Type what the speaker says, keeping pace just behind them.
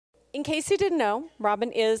in case you didn't know,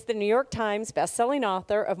 Robyn is the New York Times bestselling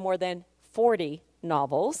author of more than 40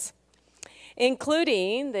 novels,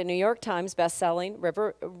 including the New York Times bestselling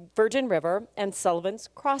Virgin River and Sullivan's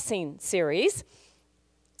Crossing series.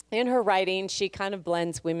 In her writing, she kind of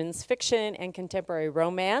blends women's fiction and contemporary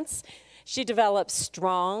romance. She develops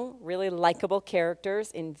strong, really likable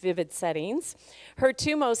characters in vivid settings. Her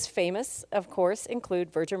two most famous, of course,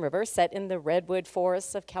 include Virgin River, set in the redwood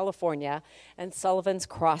forests of California, and Sullivan's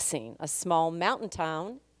Crossing, a small mountain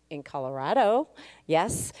town in Colorado.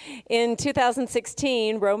 Yes. In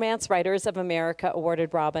 2016, Romance Writers of America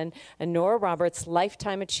awarded Robyn a Nora Roberts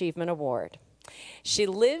Lifetime Achievement Award. She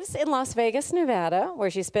lives in Las Vegas, Nevada,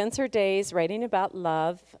 where she spends her days writing about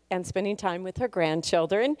love and spending time with her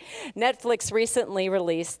grandchildren. Netflix recently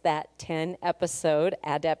released that 10-episode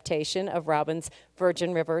adaptation of Robyn's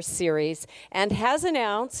Virgin River series and has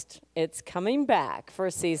announced it's coming back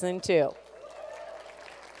for season 2.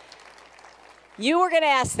 You were going to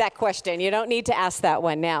ask that question. You don't need to ask that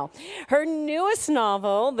one now. Her newest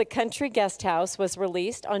novel, The Country Guesthouse, was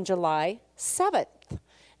released on July 7th.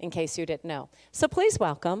 In case you didn't know. So please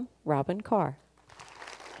welcome Robyn Carr.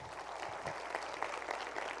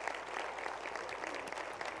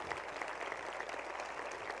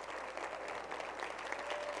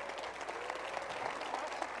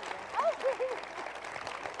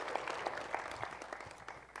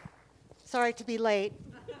 Sorry to be late.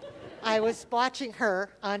 I was watching her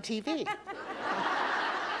on TV.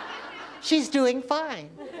 She's doing fine.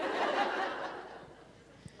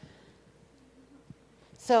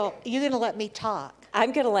 So you're going to let me talk?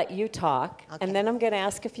 I'm going to let you talk, okay. And then I'm going to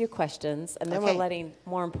ask a few questions, and then okay. we're letting,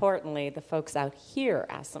 more importantly, the folks out here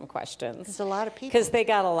ask some questions. There's a lot of people. Because they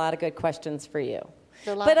got a lot of good questions for you.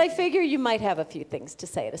 But I figure you might have a few things to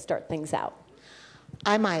say to start things out.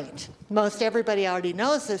 I might. Most everybody already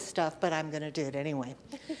knows this stuff, but I'm going to do it anyway.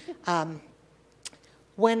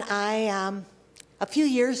 When a few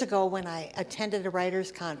years ago, when I attended a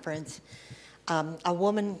writers' conference, a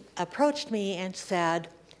woman approached me and said,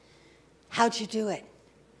 "How'd you do it?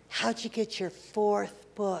 How'd you get your 4th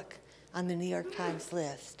book on the New York Times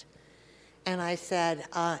list?" And I said,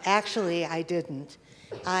 actually, I didn't.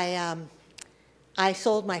 I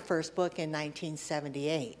sold my first book in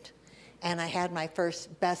 1978, and I had my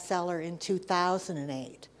first bestseller in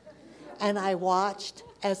 2008. And I watched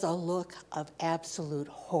as a look of absolute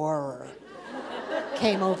horror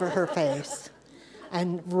came over her face.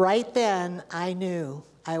 And right then, I knew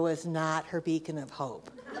I was not her beacon of hope.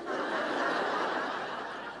 You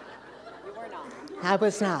were not. I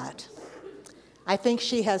was not. I think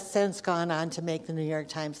she has since gone on to make the New York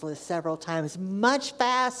Times list several times, much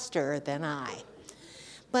faster than I.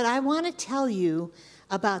 But I want to tell you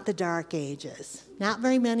about the Dark Ages. Not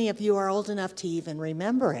very many of you are old enough to even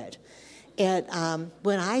remember it.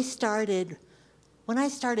 When I started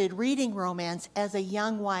reading romance as a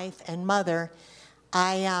young wife and mother,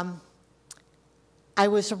 I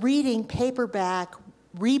was reading paperback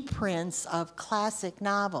reprints of classic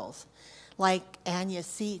novels, like Anya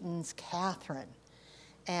Seton's Catherine,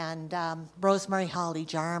 and Rosemary Holiday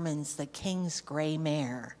Jarman's The King's Gray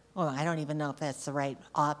Mare. Oh, I don't even know if that's the right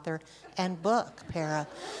author and book, Para.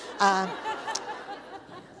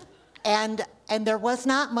 And there was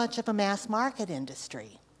not much of a mass market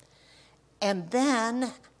industry. And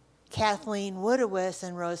then Kathleen Woodiwiss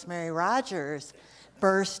and Rosemary Rogers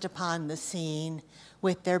burst upon the scene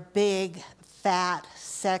with their big, fat,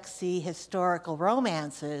 sexy historical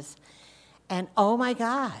romances. And oh my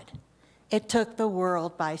God, it took the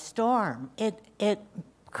world by storm. It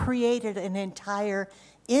created an entire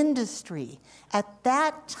industry. At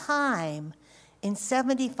that time, in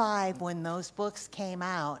 '75, when those books came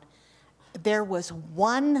out, there was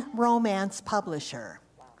one romance publisher.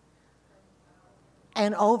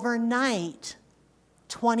 And overnight,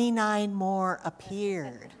 29 more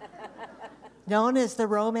appeared, known as the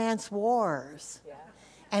Romance Wars. Yeah.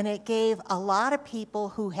 And it gave a lot of people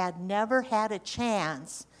who had never had a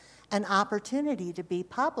chance an opportunity to be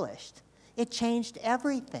published. It changed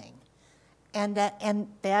everything. And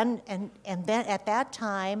then at that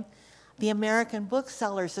time, the American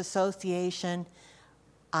Booksellers Association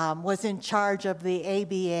was in charge of the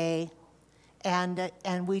ABA,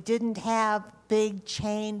 and we didn't have big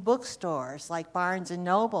chain bookstores like Barnes &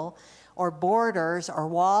 Noble or Borders or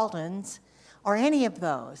Walden's or any of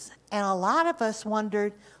those. And a lot of us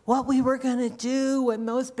wondered what we were going to do when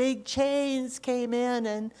those big chains came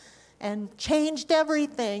in and changed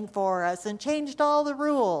everything for us and changed all the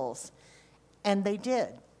rules. And they did.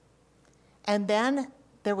 And then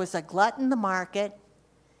there was a glut in the market,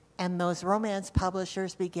 and those romance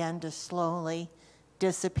publishers began to slowly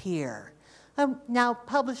disappear. Now,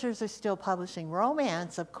 publishers are still publishing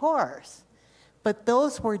romance, of course, but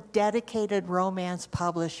those were dedicated romance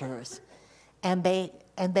publishers, and they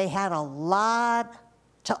had a lot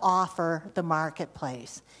to offer the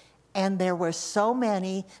marketplace. And there were so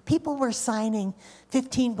many, people were signing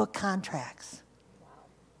 15-book contracts.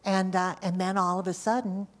 And then all of a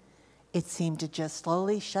sudden, it seemed to just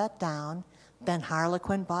slowly shut down. Then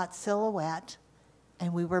Harlequin bought Silhouette,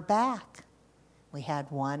 and we were back. We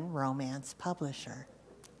had one romance publisher.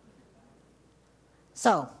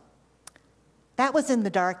 So that was in the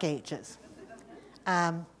dark ages.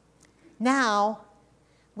 Now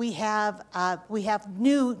we have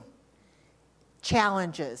new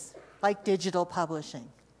challenges like digital publishing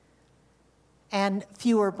and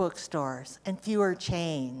fewer bookstores and fewer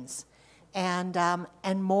chains and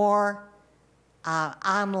more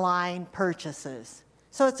online purchases.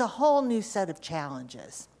 So it's a whole new set of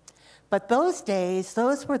challenges. But those days,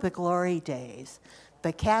 those were the glory days.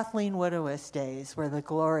 The Kathleen Woodowist days were the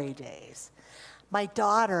glory days. My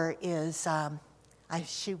daughter is,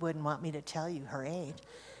 she wouldn't want me to tell you her age,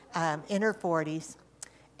 in her 40s.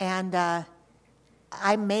 And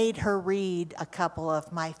I made her read a couple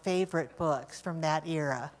of my favorite books from that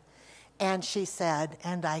era. And she said,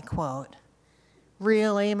 and I quote,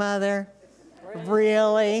 "Really, Mother?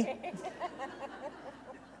 Really?"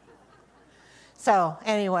 So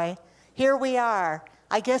anyway, here we are.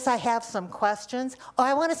 I guess I have some questions. Oh,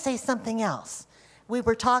 I want to say something else. We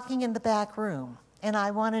were talking in the back room, and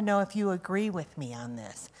I want to know if you agree with me on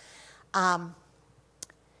this.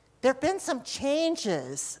 There have been some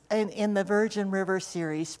changes in the Virgin River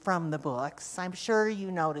series from the books. I'm sure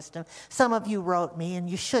you noticed them. Some of you wrote me, and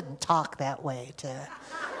you shouldn't talk that way to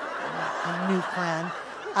a new friend.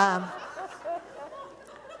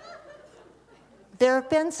 There have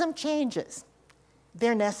been some changes.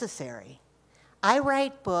 They're necessary. I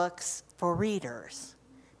write books for readers.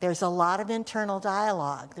 There's a lot of internal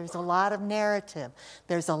dialogue. There's a lot of narrative.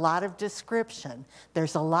 There's a lot of description.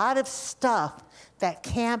 There's a lot of stuff that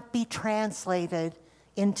can't be translated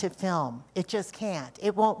into film. It just can't.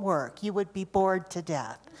 It won't work. You would be bored to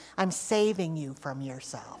death. I'm saving you from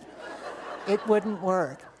yourself. It wouldn't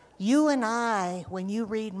work. You and I, when you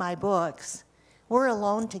read my books, we're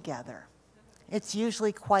alone together. It's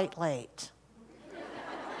usually quite late.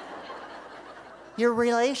 Your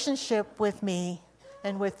relationship with me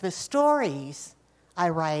and with the stories I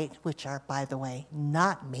write, which are, by the way,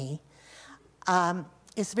 not me,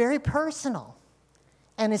 is very personal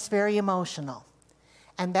and it's very emotional.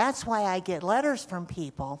 And that's why I get letters from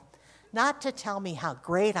people, not to tell me how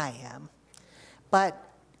great I am,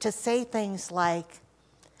 but to say things like,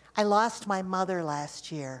 "I lost my mother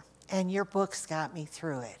last year and your books got me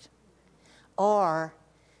through it." Or,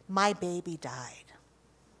 "My baby died."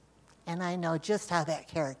 And I know just how that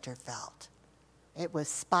character felt. It was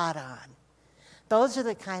spot on. Those are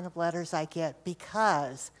the kind of letters I get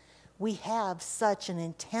because we have such an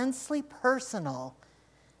intensely personal,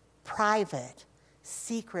 private,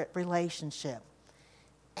 secret relationship.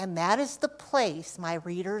 And that is the place my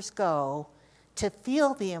readers go to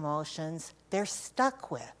feel the emotions they're stuck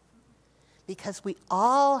with. Because we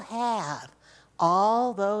all have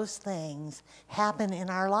all those things happen in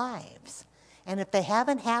our lives. And if they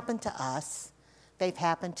haven't happened to us, they've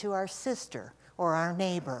happened to our sister or our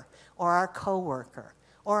neighbor or our coworker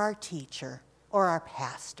or our teacher or our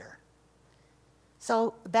pastor.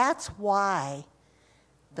 So that's why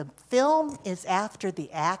the film is after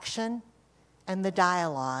the action and the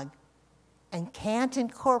dialogue and can't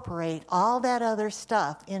incorporate all that other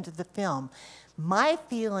stuff into the film. My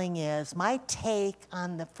feeling is, my take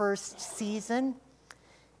on the first season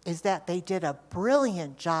is that they did a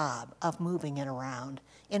brilliant job of moving it around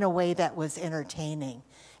in a way that was entertaining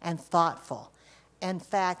and thoughtful. In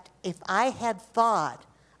fact, if I had thought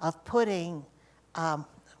of putting,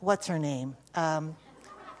 what's her name?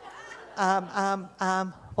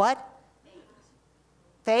 What?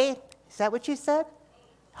 Faith? Is that what you said?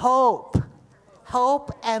 Hope.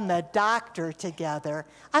 Hope and the doctor together.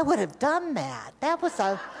 I would have done that. That was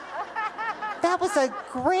a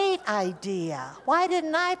great idea. Why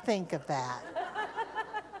didn't I think of that?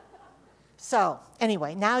 So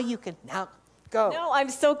anyway, now you can go. No, I'm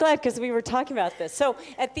so glad because we were talking about this. So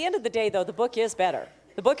at the end of the day, though, the book is better.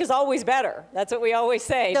 The book is always better. That's what we always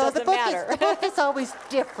say. No, Doesn't matter. The book is always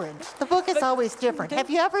different. The book is always different. Have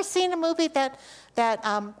you ever seen a movie that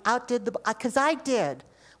outdid the book? Because I did.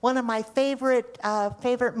 One of my favorite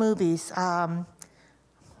movies.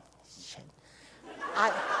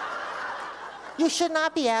 You should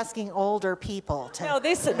not be asking older people to. No,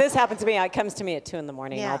 this happens to me. It comes to me at 2 in the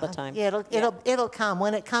morning all the time. It'll come.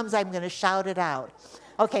 When it comes, I'm going to shout it out.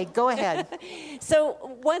 Okay, go ahead. So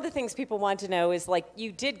one of the things people want to know is, like,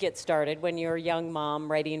 you did get started when you were a young mom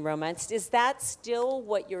writing romance. Is that still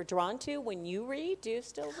what you're drawn to when you read? Do you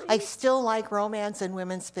still read? I still like romance and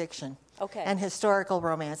women's fiction. Okay. And historical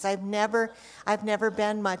romance. I've never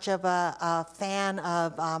been much of a fan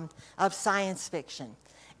of science fiction.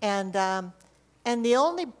 And the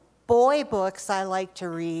only boy books I like to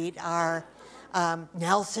read are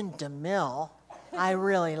Nelson DeMille. I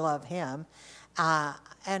really love him.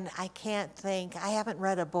 And I can't think, I haven't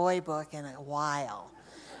read a boy book in a while.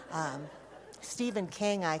 Stephen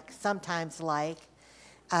King I sometimes like.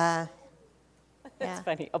 That's yeah.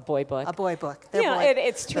 funny, a boy book. A boy book. Yeah, boy.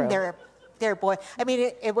 it's true. They're boy. I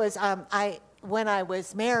mean, it was, when I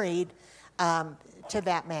was married to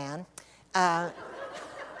that man,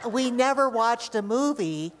 we never watched a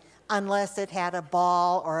movie unless it had a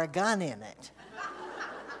ball or a gun in it.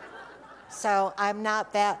 So I'm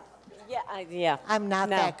not that. Yeah. I'm not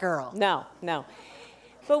that girl. No.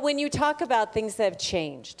 But when you talk about things that have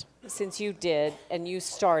changed since you did and you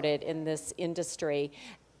started in this industry,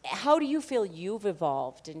 how do you feel you've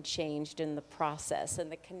evolved and changed in the process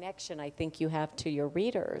and the connection I think you have to your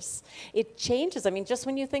readers? It changes. I mean, just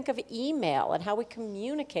when you think of email and how we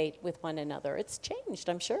communicate with one another, it's changed,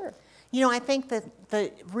 I'm sure. You know, I think that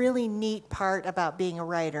the really neat part about being a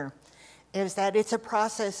writer is that it's a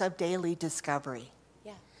process of daily discovery.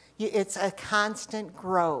 Yeah. It's a constant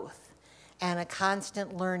growth and a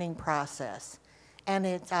constant learning process. And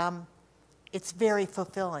it's very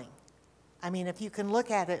fulfilling. I mean, if you can look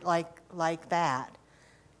at it like that,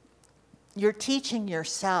 you're teaching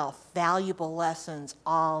yourself valuable lessons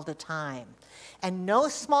all the time. And no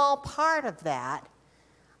small part of that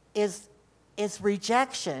is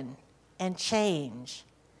rejection and change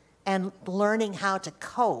and learning how to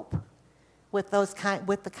cope with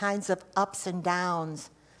with the kinds of ups and downs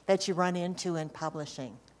that you run into in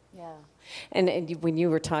publishing. Yeah. And when you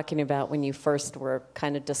were talking about when you first were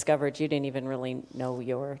kind of discovered, you didn't even really know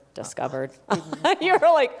you were discovered. You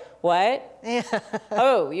were like, what? Yeah.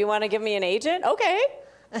 Oh, you want to give me an agent? Okay.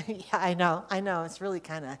 Yeah, I know. It's really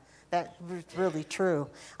that's really true.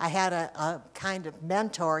 I had a kind of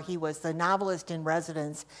mentor. He was the novelist in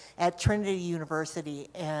residence at Trinity University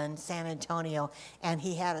in San Antonio, and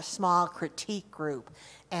he had a small critique group.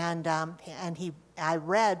 And I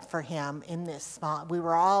read for him in this small, we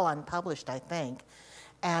were all unpublished, I think.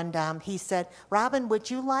 And he said, Robyn, would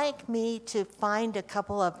you like me to find a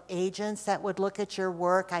couple of agents that would look at your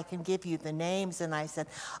work? I can give you the names. And I said,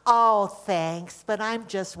 oh, thanks, but I'm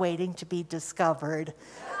just waiting to be discovered.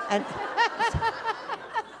 And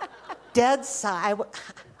dead silence.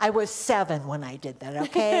 I was 7 when I did that,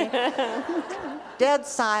 okay? Dead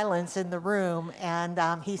silence in the room. And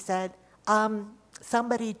he said,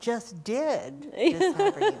 somebody just did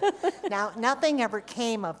discover you. Now, nothing ever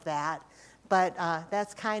came of that, but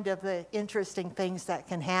that's kind of the interesting things that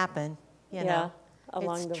can happen, you know.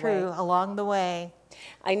 Along it's the true, way. along the way.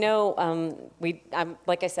 I know,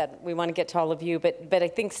 like I said, we want to get to all of you, but I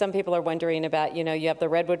think some people are wondering about, you know, you have the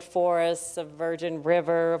redwood forests, the Virgin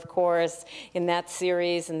River, of course, in that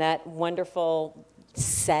series and that wonderful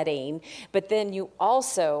setting, but then you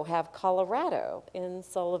also have Colorado in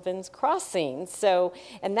Sullivan's Crossing. So,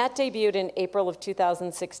 and that debuted in April of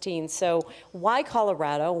 2016. So why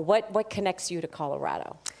Colorado? What connects you to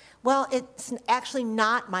Colorado? Well, it's actually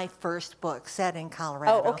not my first book set in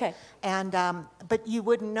Colorado. Oh, okay. And but you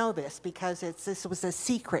wouldn't know this because this was a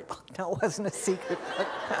secret book. No, it wasn't a secret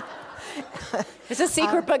book. It's a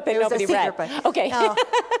secret book that nobody read. Book. Okay.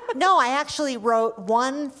 No, I actually wrote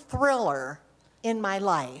one thriller in my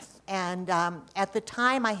life, and at the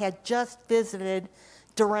time I had just visited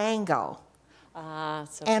Durango. So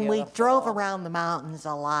and beautiful. We drove around the mountains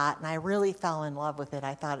a lot, and I really fell in love with it.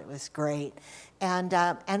 I thought it was great, and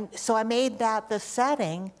so I made that the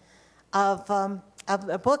setting of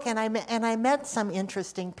a book, and I met some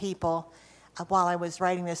interesting people while I was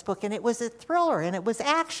writing this book, and it was a thriller, and it was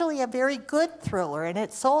actually a very good thriller, and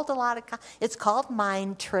it sold a lot of. It's called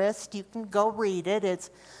Mind Tryst. You can go read it. It's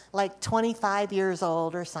like 25 years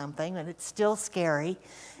old or something, and it's still scary,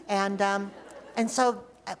 and so.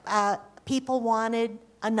 People wanted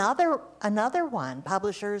another one.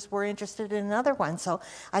 Publishers were interested in another one. So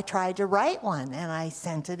I tried to write one, and I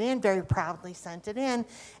sent it in, very proudly sent it in.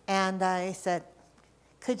 And I said,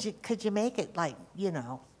 could you make it like, you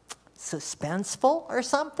know, suspenseful or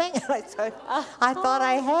something? And I said, I thought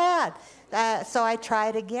I had. So I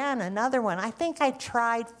tried again, another one. I think I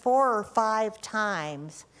tried 4 or 5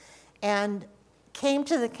 times and came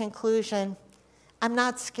to the conclusion, I'm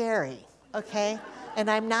not scary, okay? And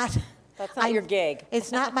I'm not That's not your gig.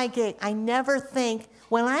 It's not my gig. I never think,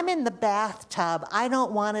 when I'm in the bathtub, I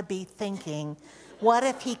don't want to be thinking, what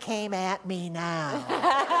if he came at me now?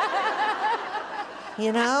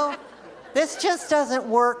 You know? This just doesn't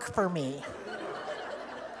work for me.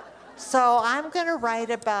 So I'm going to write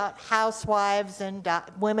about housewives and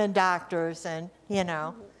women doctors and, you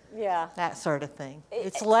know, that sort of thing.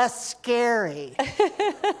 It's less scary.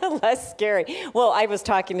 Less scary. Well, I was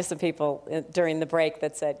talking to some people during the break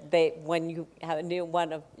that said when you have a new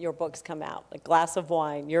one of your books come out, A Glass of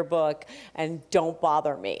Wine, your book, and don't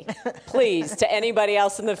bother me. Please, to anybody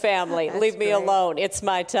else in the family, leave me alone. It's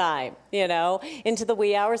my time, you know, into the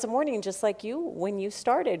wee hours of morning, just like you when you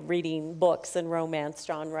started reading books and romance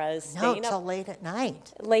genres. No, till late at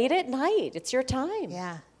night. Late at night. It's your time.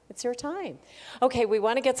 Yeah. It's your time. Okay, we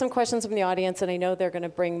want to get some questions from the audience, and I know they're going to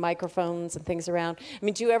bring microphones and things around. I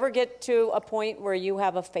mean, do you ever get to a point where you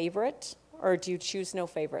have a favorite, or do you choose no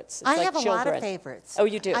favorites? It's I like have a children. lot of favorites. Oh,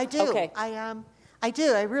 you do? I do. Okay. I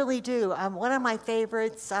do. I really do. One of my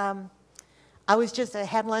favorites, I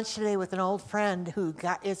had lunch today with an old friend who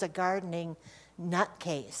is a gardening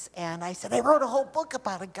nutcase, and I said, I wrote a whole book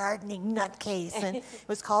about a gardening nutcase, and it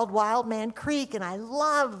was called Wild Man Creek, and I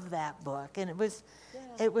loved that book, and it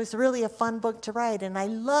was really a fun book to write, and I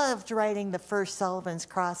loved writing the first Sullivan's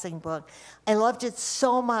Crossing book. I loved it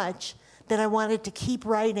so much that I wanted to keep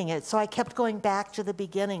writing it, so I kept going back to the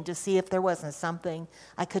beginning to see if there wasn't something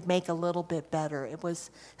I could make a little bit better. It was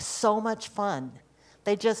so much fun.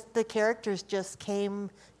 The characters just came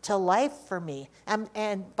to life for me.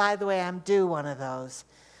 And by the way, I'm due one of those.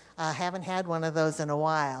 I haven't had one of those in a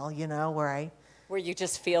while, you know, where you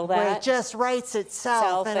just feel that? Where it just writes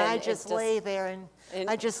itself, and I just lay there and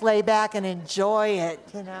I just lay back and enjoy it,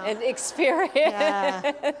 you know. And experience.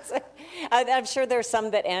 Yeah. I'm sure there's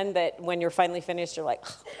some that end that when you're finally finished, you're like,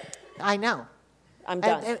 I know. I'm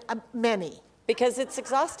done. Many. Because it's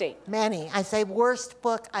exhausting. Many. I say worst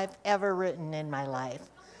book I've ever written in my life.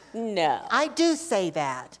 No. I do say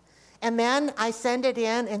that. And then I send it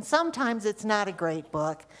in, and sometimes it's not a great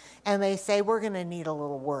book, and they say, we're going to need a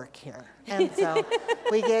little work here. And so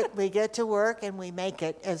we get to work, and we make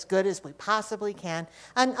it as good as we possibly can.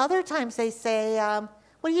 And other times they say,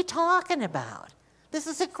 what are you talking about? This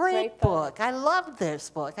is a great book. I love this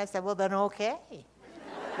book. I said, well, then okay.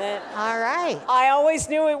 All right. I always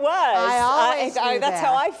knew it was. I always knew that's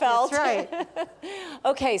how I felt. That's right.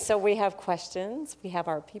 Okay, so we have questions. We have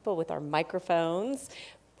our people with our microphones.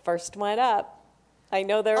 First one up. I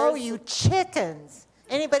know there is. Oh, you chickens.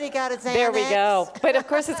 Anybody got a Xanax? There we go. But of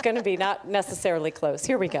course it's going to be not necessarily close.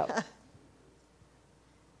 Here we go.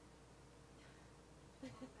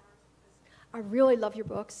 I really love your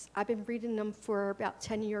books. I've been reading them for about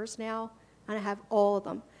 10 years now, and I have all of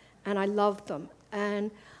them, and I love them. And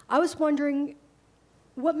I was wondering,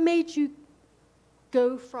 what made you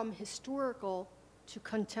go from historical to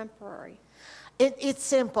contemporary? It's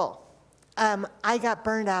simple. I got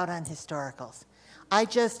burned out on historicals.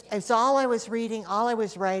 It's all I was reading, all I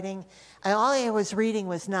was writing, and all I was reading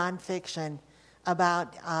was nonfiction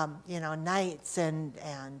about, knights and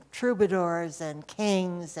troubadours and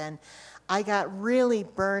kings, and I got really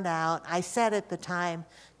burned out. I said at the time,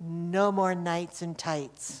 no more knights in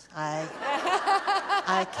tights.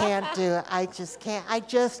 I can't do it. I just can't. I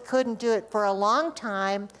just couldn't do it. For a long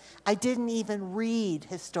time, I didn't even read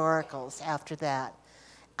historicals after that.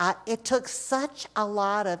 It took such a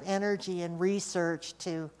lot of energy and research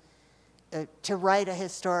to write a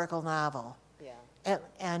historical novel. Yeah.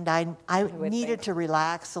 And I needed to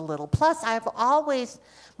relax a little. Plus,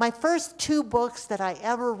 my first two books that I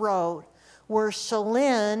ever wrote were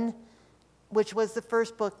Sullivan, which was the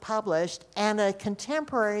first book published, and a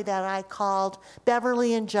contemporary that I called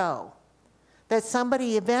Beverly and Joe, that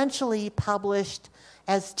somebody eventually published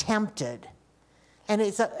as Tempted. And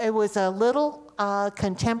it was a little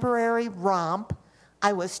contemporary romp.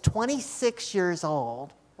 I was 26 years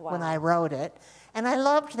old when I wrote it, and I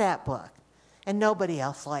loved that book, and nobody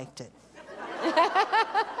else liked it.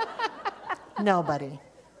 Nobody.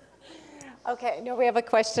 Okay, now we have a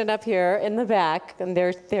question up here in the back, and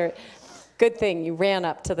good thing you ran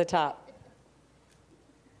up to the top.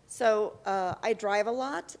 So I drive a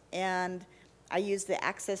lot, and I use the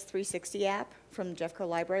Access 360 app from Jefferson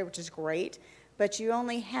Library, which is great. But you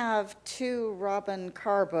only have 2 Robyn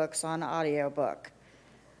Carr books on audiobook.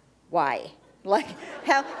 Why? Like,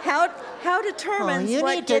 how determines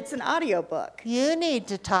what gets an audiobook? You need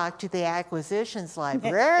to talk to the acquisitions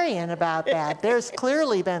librarian about that. There's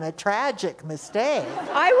clearly been a tragic mistake.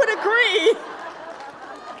 I would agree.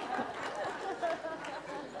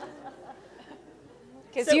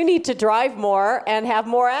 Because you need to drive more and have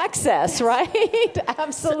more access, right?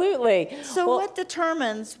 Absolutely. So Well, what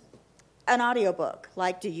determines an audiobook?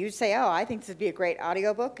 Like, do you say, oh, I think this would be a great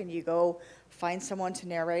audiobook, and you go find someone to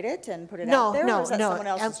narrate it and put it out there? Or is that someone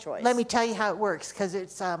else's choice? Let me tell you how it works, because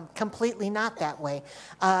it's completely not that way.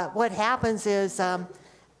 What happens is,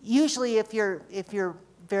 usually if you're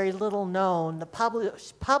very little known, the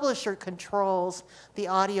publisher controls the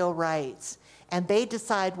audio rights, and they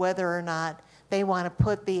decide whether or not they want to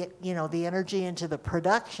put the energy into the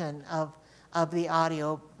production of the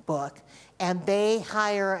audio book, and they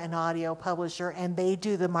hire an audio publisher, and they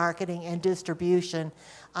do the marketing and distribution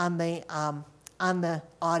on the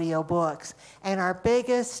audio books. And our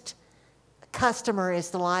biggest customer is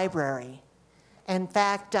the library. In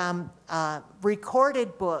fact,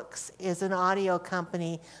 Recorded Books is an audio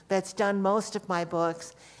company that's done most of my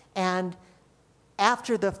books, and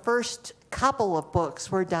after the first couple of books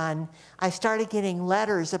were done, I started getting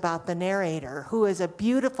letters about the narrator, who is a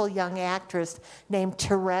beautiful young actress named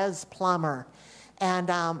Therese Plummer. And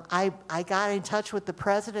I got in touch with the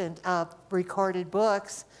president of Recorded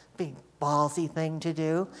Books, big ballsy thing to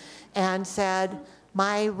do, and said,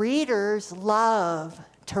 my readers love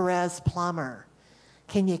Therese Plummer.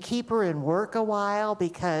 Can you keep her in work a while?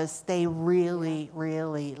 Because they really,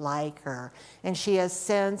 really like her. And she has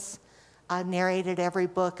since narrated every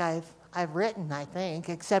book I've written, I think,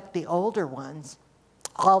 except the older ones.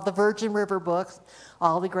 All the Virgin River books,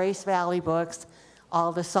 all the Grace Valley books,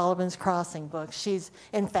 all the Sullivan's Crossing books. She's,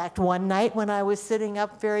 in fact, one night when I was sitting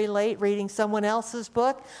up very late reading someone else's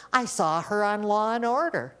book, I saw her on Law and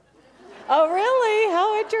Order. oh, really?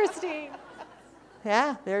 How interesting.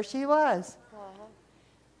 Yeah, there she was.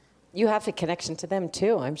 You have a connection to them,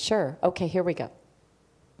 too, I'm sure. Okay, here we go.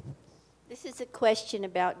 This is a question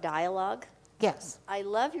about dialogue. Yes. I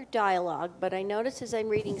love your dialogue, but I notice as I'm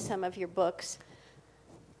reading some of your books,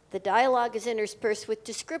 the dialogue is interspersed with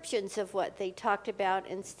descriptions of what they talked about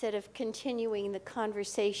instead of continuing the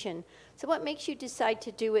conversation. So what makes you decide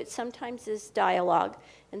to do it sometimes as dialogue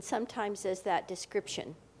and sometimes as that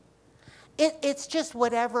description? It's just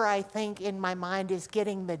whatever I think in my mind is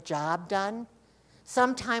getting the job done.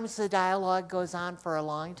 Sometimes the dialogue goes on for a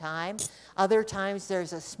long time. Other times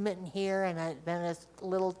there's a smitten here and then a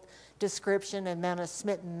little description and then a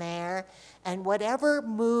smitten there. And whatever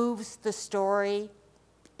moves the story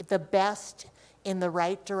the best in the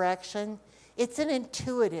right direction, it's an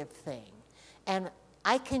intuitive thing. And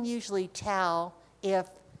I can usually tell if,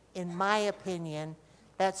 in my opinion,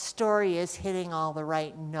 that story is hitting all the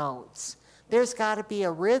right notes. There's got to be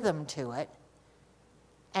a rhythm to it.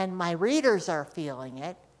 And my readers are feeling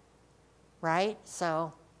it, right?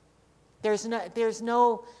 So there's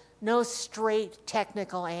no straight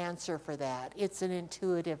technical answer for that. It's an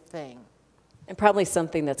intuitive thing. And probably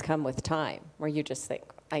something that's come with time, where you just think,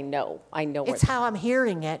 I know It's how I'm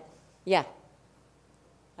hearing it. Yeah,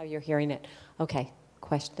 how you're hearing it. Okay,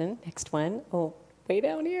 question, next one. Oh, way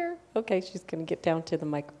down here. Okay, she's going to get down to the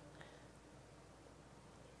mic.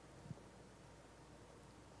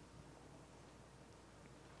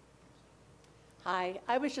 Hi,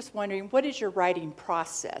 I was just wondering, what is your writing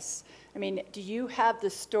process? I mean, do you have the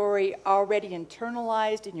story already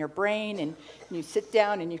internalized in your brain and you sit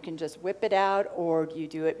down and you can just whip it out, or do you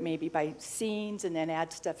do it maybe by scenes and then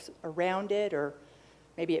add stuff around it, or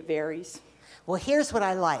maybe it varies? Well, here's what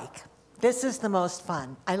I like. This is the most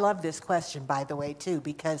fun. I love this question, by the way, too,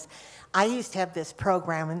 because I used to have this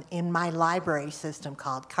program in my library system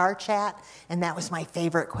called Car Chat, and that was my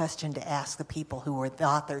favorite question to ask the people who were the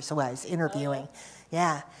authors who I was interviewing.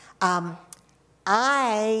 Yeah.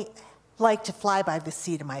 I like to fly by the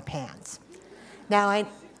seat of my pants. Now I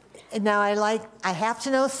have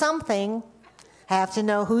to know something. I have to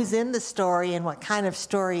know who's in the story and what kind of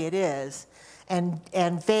story it is, and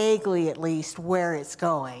vaguely at least where it's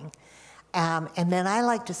going. And then I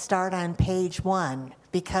like to start on page 1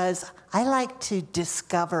 because I like to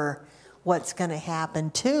discover what's going to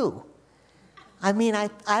happen too. I mean,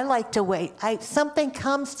 I like to wait. Something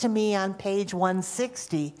comes to me on page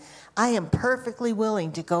 160, I am perfectly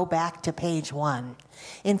willing to go back to page 1.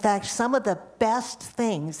 In fact, some of the best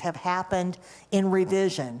things have happened in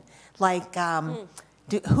revision. Like,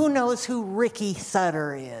 who knows who Ricky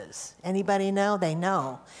Sutter is? Anybody know? They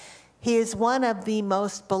know. He is one of the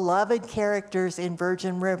most beloved characters in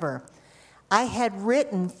Virgin River. I had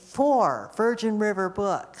written 4 Virgin River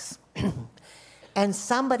books. And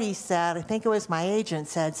somebody said, I think it was my agent,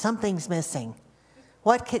 said, something's missing.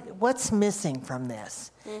 What's missing from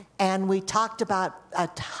this? And we talked about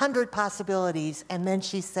 100 possibilities, and then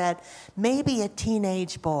she said, maybe a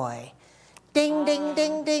teenage boy. Ding, ding,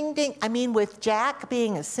 ding, ding, ding. I mean, with Jack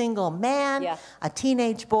being a single man, Yeah. a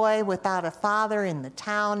teenage boy without a father in the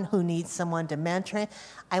town who needs someone to mentor him,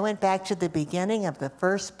 I went back to the beginning of the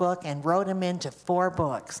first book and wrote him into 4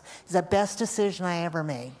 books. It's the best decision I ever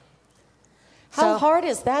made. How So- hard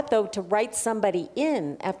is that, though, to write somebody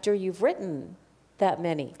in after you've written that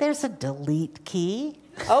many? There's a delete key.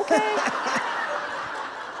 Okay.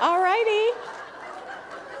 All righty.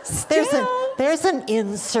 There's an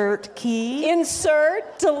insert key.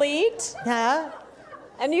 Insert, delete. Yeah.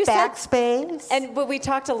 And you said, Backspace. but we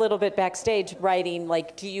talked a little bit backstage writing,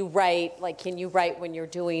 like, do you write, like, can you write when you're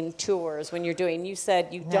doing tours, when you're doing, you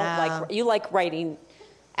said you don't like, you like writing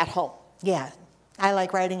at home. Yeah. I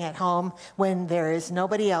like writing at home when there is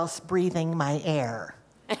nobody else breathing my air.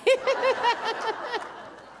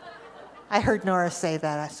 I heard Nora say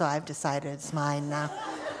that, so I've decided it's mine now.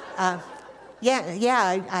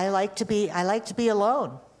 I like to be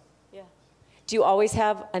alone. Yeah. Do you always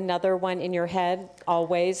have another one in your head?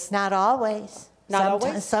 Always? Not always. Not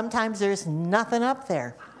always? Sometimes there's nothing up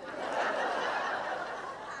there.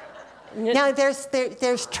 Now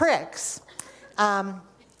there's tricks.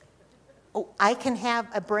 I can have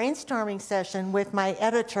a brainstorming session with my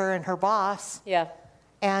editor and her boss. Yeah.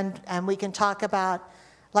 And we can talk about,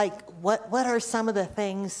 like, what are some of the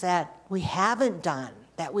things that we haven't done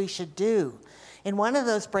that we should do. In one of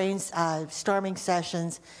those brainstorming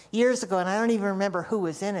sessions years ago, and I don't even remember who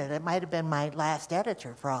was in it. It might have been my last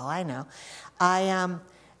editor, for all I know.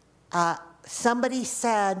 Somebody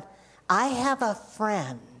said, I have a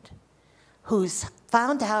friend who's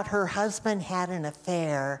found out her husband had an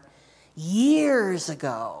affair years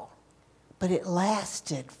ago, but it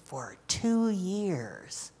lasted for 2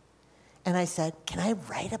 years. And I said, can I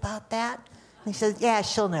write about that? And he said, yeah,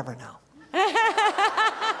 she'll never know.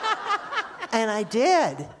 And I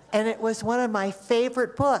did. And it was one of my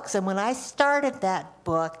favorite books. And when I started that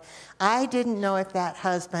book, I didn't know if that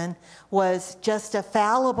husband was just a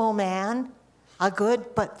fallible man, a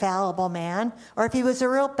good but fallible man, or if he was a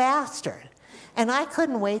real bastard. And I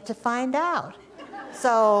couldn't wait to find out.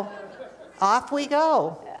 So off we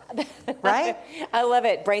go, right? I love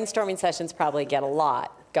it. Brainstorming sessions probably get a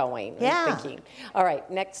lot going. and Yeah. Thinking. All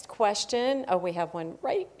right, next question. Oh, we have one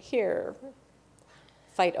right here.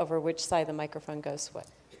 Fight over which side the microphone goes. What?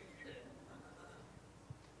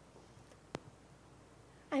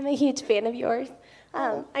 I'm a huge fan of yours.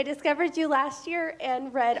 I discovered you last year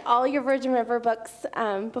and read all your Virgin River books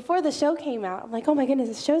before the show came out. I'm like, oh my goodness,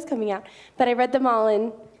 the show's coming out. But I read them all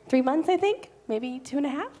in 3 months, I think, maybe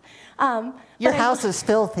 2.5. Your house is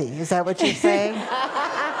filthy, is that what you're saying?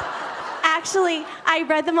 Actually, I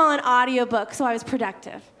read them all in audiobook, so I was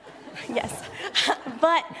productive. Yes.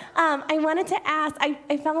 But I wanted to ask,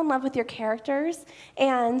 I fell in love with your characters,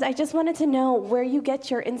 and I just wanted to know where you get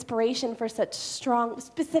your inspiration for such strong,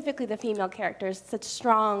 specifically the female characters, such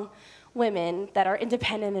strong women that are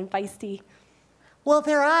independent and feisty. Well,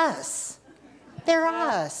 they're us. They're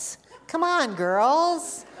us. Come on,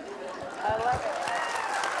 girls. I love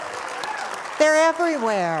it. They're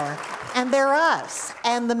everywhere, and they're us.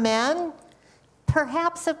 And the men,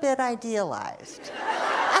 perhaps a bit idealized.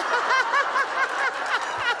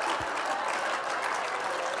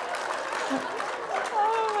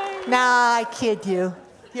 Nah, I kid you.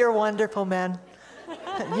 You're wonderful, men.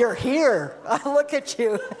 You're here. Look at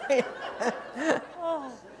you.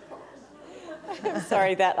 I'm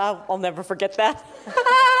sorry, that I'll never forget that.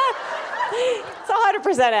 It's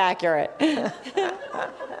 100% accurate.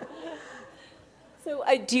 So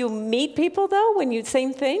do you meet people, though, when you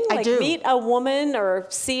same thing? I like do. Meet a woman or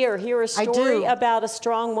see or hear a I story do. about a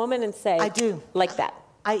strong woman and say, I do. Like that.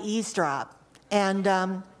 I eavesdrop, and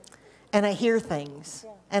I hear things,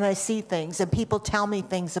 and I see things, and people tell me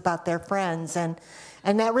things about their friends, and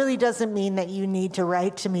that really doesn't mean that you need to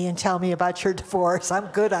write to me and tell me about your divorce. I'm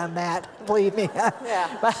good on that, believe me.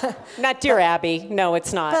 Yeah. Not Dear Abby. No,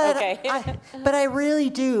 it's not. But Okay. but I really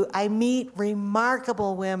do. I meet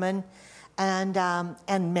remarkable women and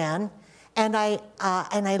men, and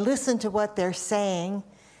I listen to what they're saying,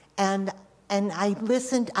 and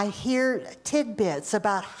I hear tidbits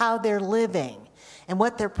about how they're living and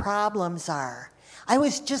what their problems are. I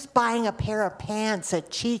was just buying a pair of pants at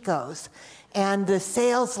Chico's, and the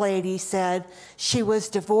sales lady said she was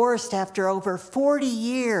divorced after over 40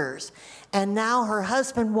 years, and now her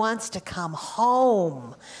husband wants to come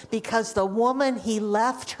home because the woman he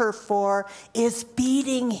left her for is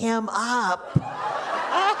beating him up.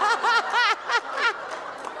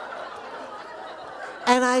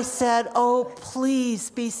 And I said, oh, please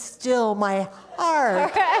be still my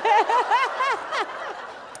heart.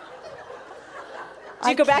 Do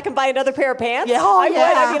you go back and buy another pair of pants? Yeah, oh, I would.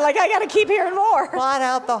 yeah. I'd be like, I got to keep hearing more. Bought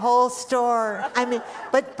out the whole store. I mean,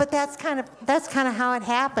 but that's kind of how it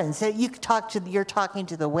happens. So you're talking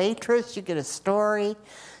to the waitress. You get a story.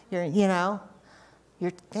 I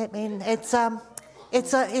mean, it's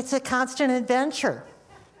a constant adventure.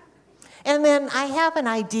 And then I have an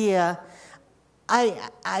idea.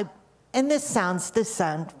 And this sounds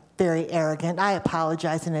very arrogant. I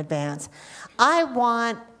apologize in advance. I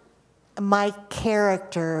want my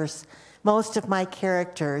characters, most of my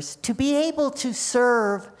characters, to be able to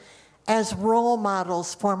serve as role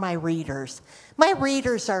models for my readers. My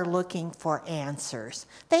readers are looking for answers.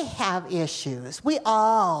 They have issues. We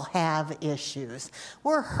all have issues.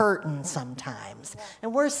 We're hurting sometimes,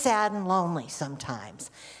 and we're sad and lonely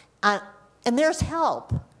sometimes. And there's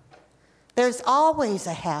help. There's always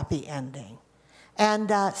a happy ending.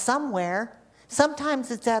 And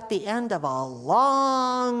sometimes it's at the end of a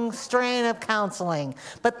long strain of counseling,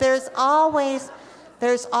 but there's always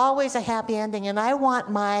a happy ending. And I want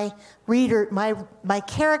my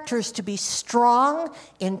characters to be strong,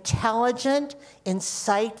 intelligent,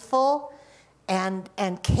 insightful, and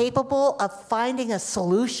capable of finding a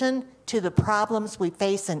solution to the problems we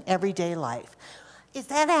face in everyday life. Is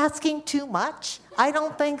that asking too much? I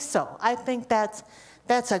don't think so. I think that's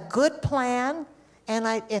a good plan,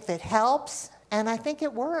 and if it helps, and I think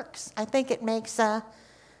it works. I think it makes the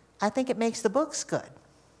books good.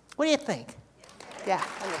 What do you think? Yeah.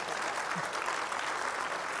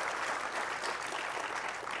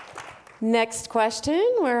 Next question.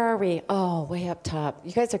 Where are we? Oh, way up top.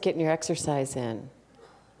 You guys are getting your exercise in.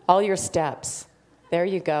 All your steps. There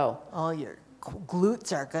you go. All your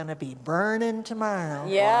glutes are going to be burning tomorrow.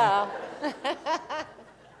 Yeah.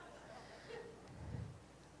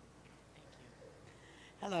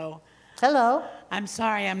 Hello. Hello. I'm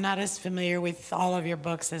sorry, I'm not as familiar with all of your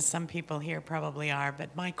books as some people here probably are,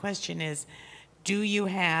 but my question is, do you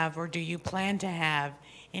have or do you plan to have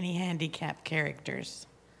any handicapped characters?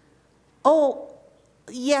 Oh,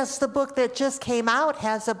 yes, the book that just came out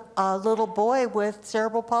has a little boy with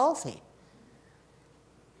cerebral palsy.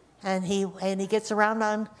 And he gets around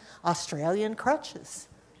on Australian crutches.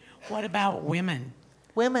 What about women?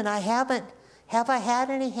 Women, have I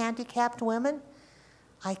had any handicapped women?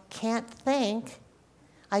 I can't think.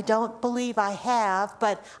 I don't believe I have,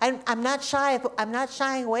 but I'm not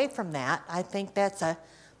shying away from that. I think that's a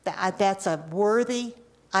worthy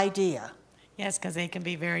idea. Yes, because they can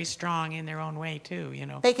be very strong in their own way too, you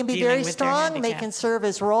know. They can be very strong. They can serve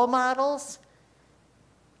as role models.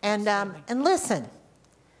 And listen,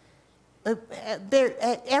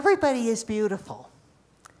 everybody is beautiful.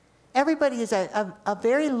 Everybody is a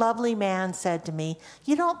very lovely man said to me,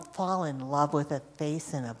 you don't fall in love with a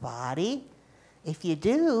face and a body. If you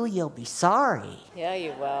do, you'll be sorry. Yeah,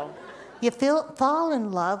 you will. You fall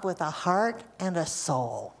in love with a heart and a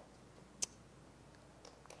soul.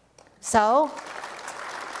 So,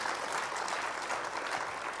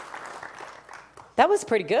 that was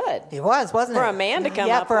pretty good. it was, wasn't it? For a man to come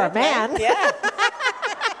yeah, up for with, a man. right? Yeah.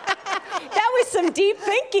 That was some deep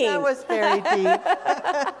thinking. That was very deep.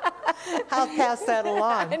 I'll pass that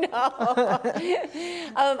along. I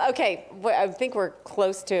know. Okay, I think we're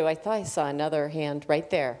close to, I thought I saw another hand right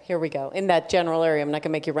there. Here we go. In that general area. I'm not going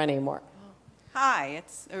to make you run anymore. Hi,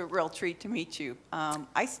 it's a real treat to meet you.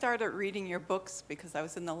 I started reading your books because I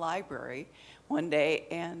was in the library one day,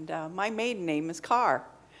 and my maiden name is Carr.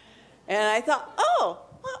 And I thought, oh,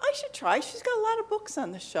 well, I should try. She's got a lot of books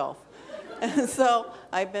on the shelf. And so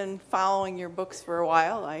I've been following your books for a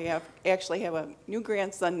while. I actually have a new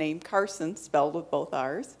grandson named Carson, spelled with both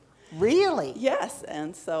R's. Really? Yes,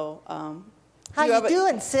 and so... How you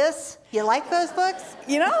doing, sis? You like those books?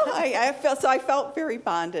 You know, I felt very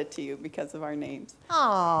bonded to you because of our names.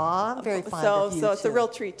 Aw, I'm very fond of you, So it's a too. real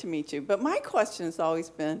treat to meet you. But my question has always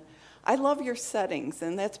been, I love your settings,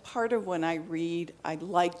 and that's part of when I read, I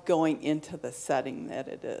like going into the setting that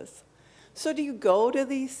it is. So do you go to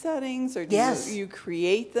these settings, or do you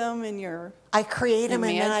create them in your... I create them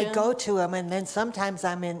and then I Imagine? go to them, and then sometimes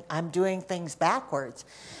I'm doing things backwards.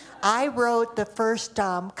 I wrote the first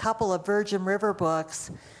couple of Virgin River books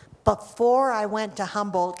before I went to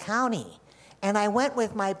Humboldt County. And I went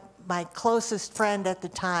with my closest friend at the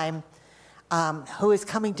time, who is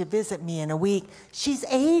coming to visit me in a week. She's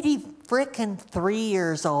 83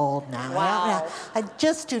 years old now. Wow. I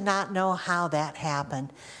just do not know how that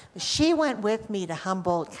happened. She went with me to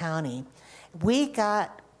Humboldt County. We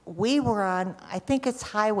were on, I think it's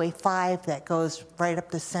Highway 5 that goes right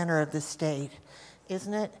up the center of the state,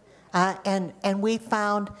 isn't it? And we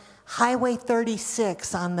found Highway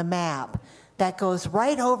 36 on the map that goes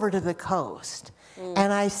right over to the coast.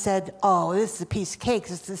 And I said, oh, this is a piece of cake.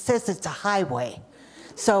 It says it's a highway.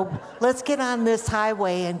 So let's get on this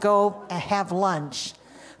highway and go and have lunch.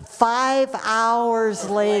 5 hours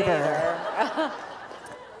later,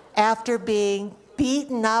 after being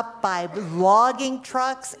beaten up by logging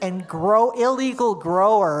trucks and illegal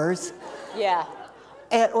growers, Yeah.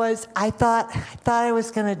 it was, I thought I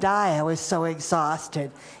was going to die. I was so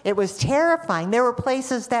exhausted. It was terrifying. There were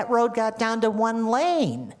places that road got down to 1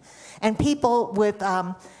 lane. And people with,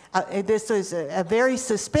 this was a very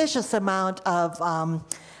suspicious amount of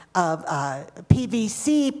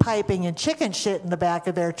PVC piping and chicken shit in the back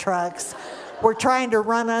of their trucks were trying to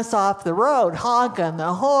run us off the road, honking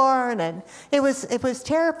the horn, and it was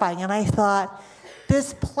terrifying. And I thought,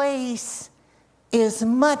 this place is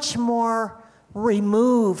much more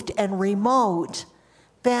removed and remote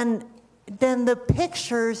than the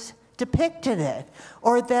pictures depicted it,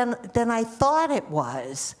 or than I thought it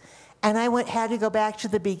was. And I had to go back to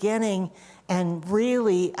the beginning and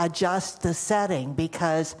really adjust the setting,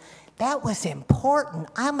 because that was important.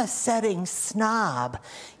 I'm a setting snob.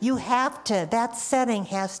 That setting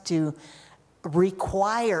has to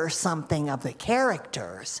require something of the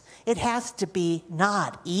characters. It has to be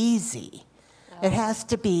not easy. It has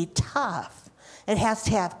to be tough. It has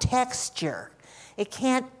to have texture. It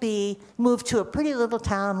can't be moved to a pretty little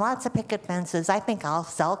town, lots of picket fences. I think I'll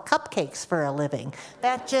sell cupcakes for a living.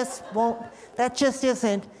 That just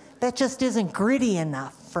isn't gritty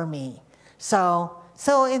enough for me. So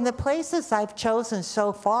in the places I've chosen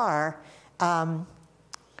so far,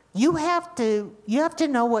 you have to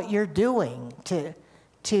know what you're doing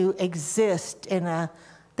to exist in a.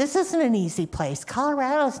 This isn't an easy place.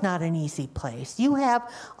 Colorado's not an easy place. You have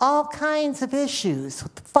all kinds of issues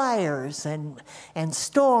with fires and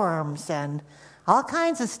storms and all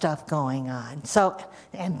kinds of stuff going on. So,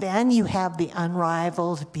 and then you have the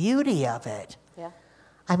unrivaled beauty of it. Yeah.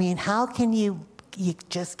 I mean, how can you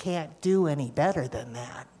just can't do any better than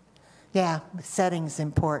that. Yeah, the setting's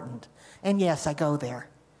important. And yes, I go there.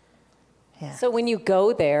 Yeah. So when you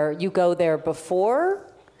go there before?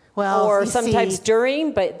 Well, or you sometimes see,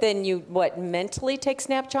 during, but then you, mentally take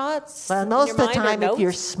snapshots? Well, in most your of the mind or time, if notes?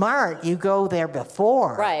 you're smart, you go there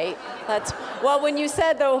before. Right. Well, when you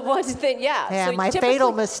said the one thing, yeah. Yeah, So my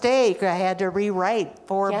fatal mistake, I had to rewrite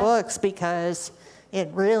 4 books because it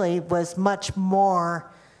really was much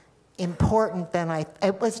more important than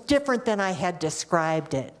it was different than I had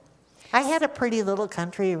described it. I had a pretty little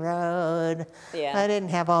country road. Yeah. I didn't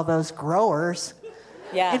have all those growers.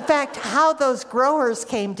 Yeah. In fact, how those growers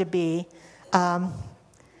came to be,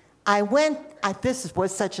 this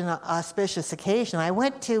was such an auspicious occasion. I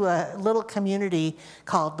went to a little community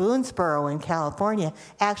called Boonesboro in California,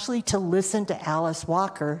 actually to listen to Alice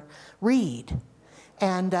Walker read.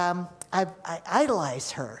 And I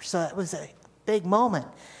idolized her, so it was a big moment.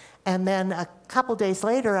 And then a couple days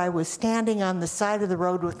later, I was standing on the side of the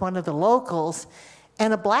road with one of the locals,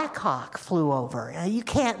 and a Black Hawk flew over. Now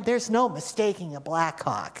there's no mistaking a Black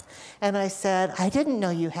Hawk. And I said, I didn't know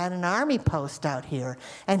you had an Army post out here.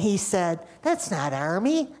 And he said, that's not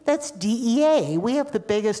Army, that's DEA. We have the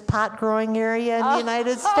biggest pot growing area in the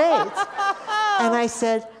United States. And I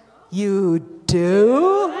said, you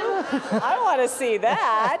do? I want to see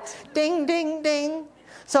that. Ding, ding, ding.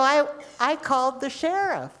 So I called the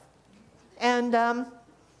sheriff and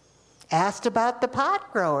asked about the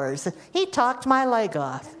pot growers. He talked my leg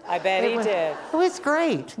off. I bet he did. It was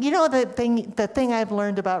great. You know, the thing I've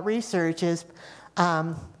learned about research is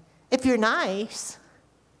if you're nice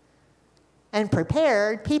and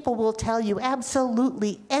prepared, people will tell you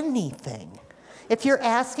absolutely anything. If you're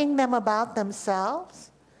asking them about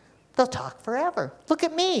themselves, they'll talk forever. Look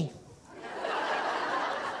at me.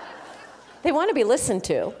 They want to be listened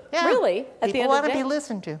to. Yeah. Really, at the end of the day. People want to be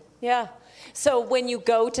listened to. Yeah. So when you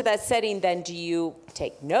go to that setting, then do you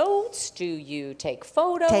take notes? Do you take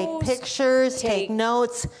photos? Take pictures, take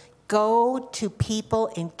notes, go to people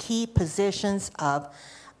in key positions of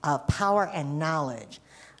power and knowledge.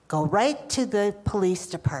 Go right to the police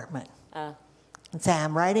department and say,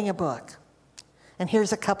 I'm writing a book. And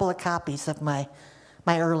here's a couple of copies of my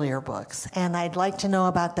earlier books. And I'd like to know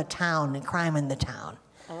about the town and crime in the town.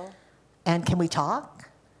 Oh. And can we talk?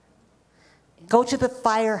 Go to the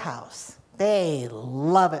firehouse. They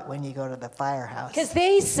love it when you go to the firehouse. Because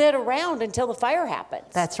they sit around until the fire happens.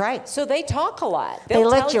 That's right. So they talk a lot. They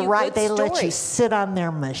let you write. They let you sit on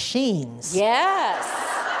their machines. Yes.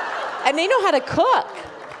 And they know how to cook.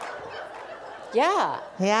 Yeah.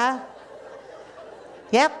 Yeah.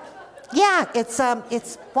 Yep. Yeah.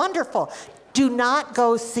 It's wonderful. Do not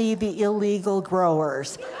go see the illegal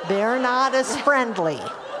growers. They're not as friendly.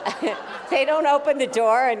 They don't open the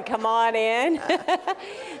door and come on in.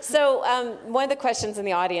 So one of the questions in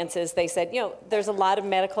the audience is, they said, there's a lot of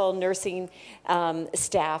medical nursing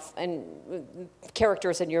staff and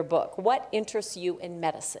characters in your book. What interests you in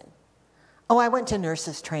medicine? Oh, I went to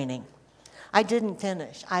nurses training. I didn't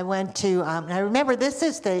finish. I went to, I remember this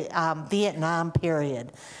is the Vietnam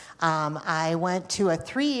period. I went to a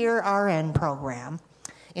 3-year RN program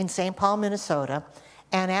in St. Paul, Minnesota.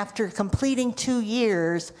 And after completing 2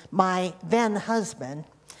 years, my then husband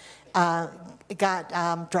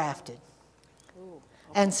got drafted. Ooh.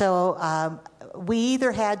 And so we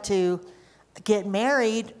either had to get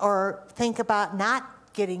married or think about not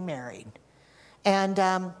getting married. And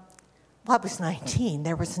I was 19.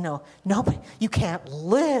 There was nobody. You can't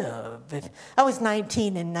live. I was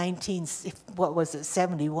 19 in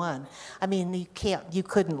 71. I mean, you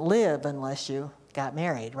couldn't live unless you got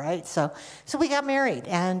married, right? So we got married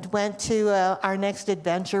and went to, our next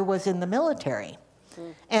adventure was in the military.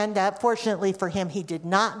 Mm. And fortunately for him, he did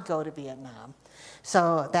not go to Vietnam.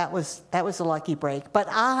 So that was a lucky break. But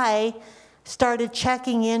I started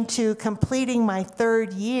checking into completing my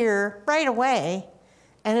 3rd year right away.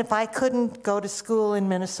 And if I couldn't go to school in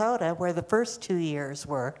Minnesota, where the first 2 years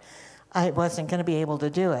were, I wasn't going to be able to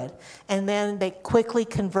do it. And then they quickly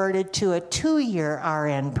converted to a 2-year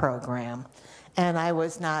RN program. And I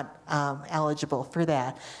was not eligible for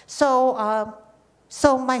that. So I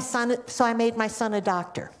made my son a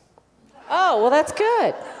doctor. Oh, well, that's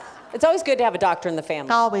good. It's always good to have a doctor in the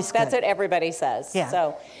family. Always good. That's what everybody says. Yeah.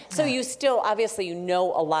 So Yeah. you still, obviously, you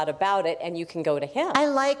know a lot about it, and you can go to him. I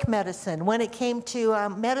like medicine. When it came to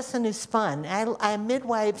medicine is fun. A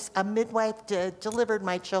midwife delivered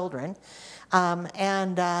my children,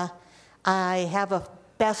 and I have a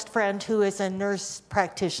best friend who is a nurse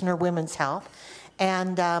practitioner, women's health,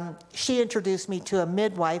 and she introduced me to a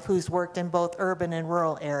midwife who's worked in both urban and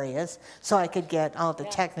rural areas, so I could get all the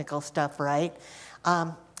technical stuff right.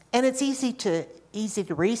 And it's easy to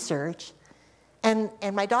research, and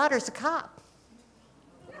my daughter's a cop.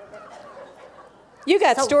 You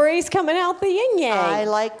got stories coming out the yin-yang. I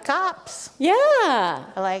like cops. Yeah.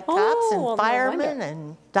 I like cops and well, no firemen wonder.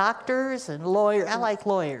 and doctors and lawyers. I like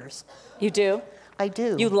lawyers. You do? I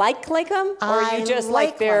do. You like them, or I you just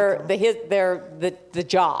like the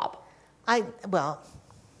job?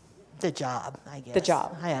 The job, I guess. The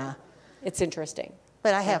job. Yeah. It's interesting.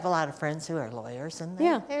 But I have a lot of friends who are lawyers, and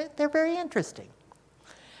they're very interesting.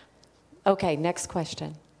 Okay, next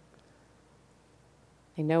question.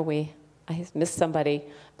 I know I missed somebody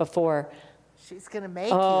before. She's going to make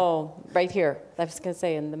you. Oh, right here. I was going to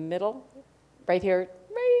say in the middle. Right here.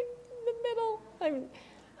 Right in the middle.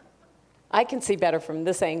 I can see better from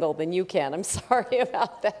this angle than you can. I'm sorry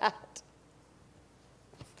about that.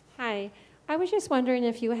 Hi. I was just wondering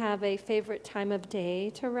if you have a favorite time of day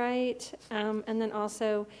to write, and then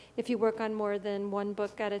also if you work on more than one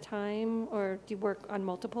book at a time, or do you work on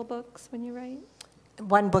multiple books when you write?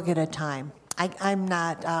 One book at a time. I'm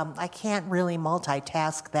not, I can't really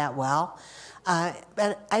multitask that well,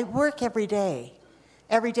 but I work every day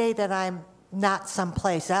that I'm not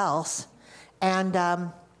someplace else. And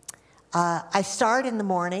I start in the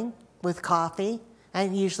morning with coffee. I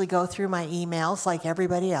usually go through my emails like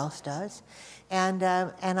everybody else does, and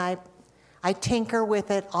I tinker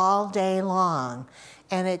with it all day long,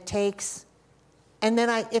 and it takes. And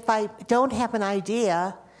then if I don't have an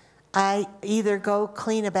idea, I either go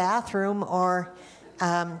clean a bathroom or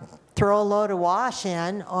throw a load of wash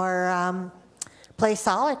in or play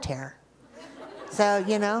solitaire. So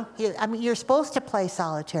you're supposed to play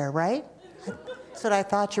solitaire, right? That's what I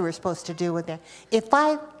thought you were supposed to do with it. If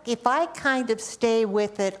I kind of stay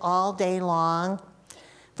with it all day long,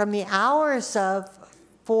 from the hours of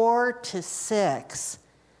 4 to 6,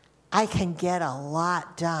 I can get a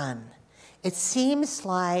lot done. It seems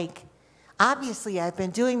like, obviously I've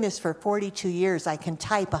been doing this for 42 years. I can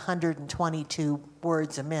type 122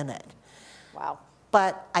 words a minute. Wow.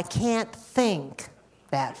 But I can't think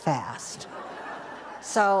that fast.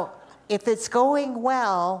 So if it's going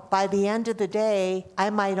well, by the end of the day, I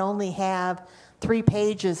might only have 3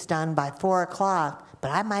 pages done by 4 o'clock, but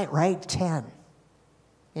I might write 10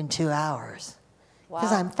 in 2 hours.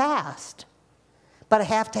 Because I'm fast. But I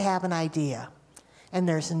have to have an idea. And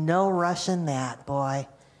there's no rush in that, boy.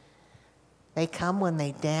 They come when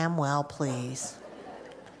they damn well please.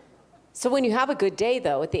 So when you have a good day,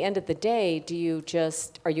 though, at the end of the day,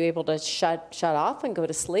 are you able to shut off and go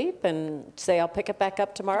to sleep and say, I'll pick it back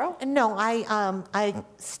up tomorrow? No, I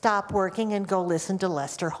stop working and go listen to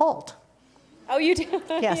Lester Holt. Oh, you do?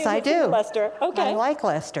 Yes, You I listen to do. Lester, okay. I like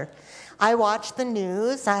Lester. I watch the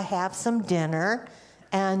news, I have some dinner,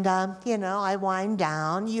 And, you know, I wind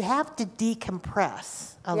down. You have to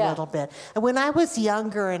decompress a Yeah. little bit. And when I was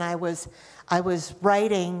younger and I was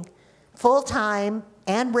writing full-time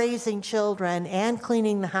and raising children and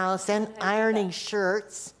cleaning the house and ironing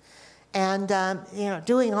shirts and, you know,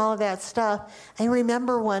 doing all of that stuff, I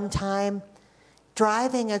remember one time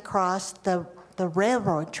driving across the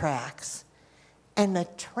railroad tracks and the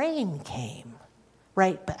train came.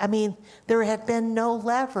 Right, but I mean, there had been no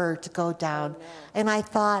lever to go down. And I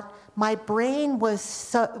thought my brain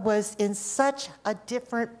was in such a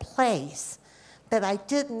different place that I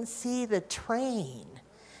didn't see the train.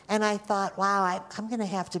 And I thought, wow, I'm going to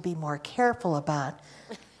have to be more careful about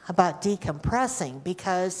decompressing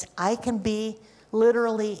because I can be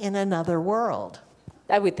literally in another world.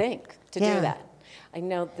 I would think to Yeah. do that. I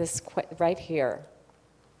know this right here.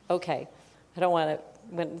 Okay, I don't want to.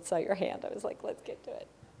 When I saw your hand, I was like, let's get to it.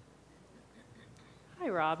 Hi,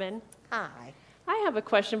 Robyn. Hi. I have a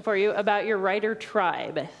question for you about your writer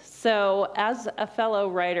tribe. So as a fellow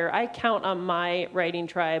writer, I count on my writing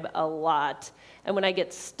tribe a lot. And when I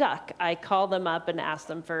get stuck, I call them up and ask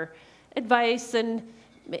them for advice and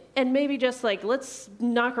maybe just like, let's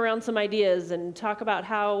knock around some ideas and talk about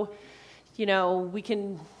how, you know,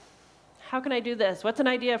 how can I do this? What's an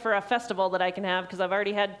idea for a festival that I can have? Because I've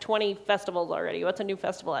already had 20 festivals already. What's a new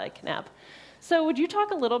festival I can have? So would you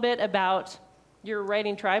talk a little bit about your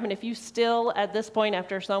writing tribe? And if you still, at this point,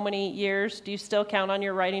 after so many years, do you still count on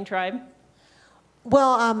your writing tribe?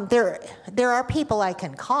 Well, there are people I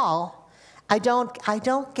can call. I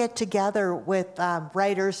don't get together with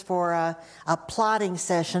writers for a plotting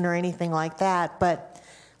session or anything like that. But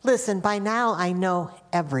listen, by now I know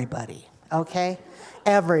everybody, okay?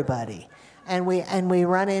 Everybody. And we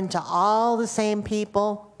run into all the same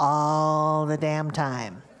people all the damn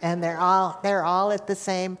time. And they're all at the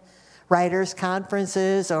same writers'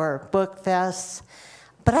 conferences or book fests.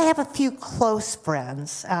 But I have a few close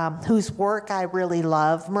friends whose work I really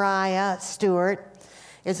love. Mariah Stewart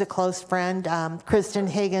is a close friend. Kristen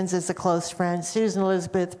Higgins is a close friend. Susan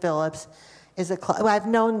Elizabeth Phillips is I've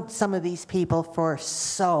known some of these people for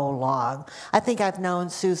so long. I think I've known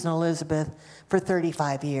Susan Elizabeth for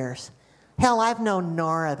 35 years. Hell, I've known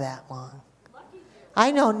Nora that long.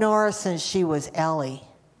 I know Nora since she was Ellie.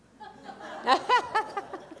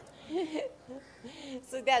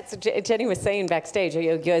 So that's what Jenny was saying backstage.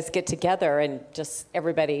 You guys get together and just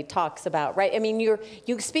everybody talks about, right? I mean, you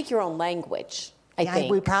speak your own language, I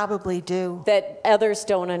think. We probably do. That others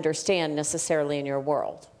don't understand necessarily in your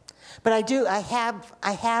world. But I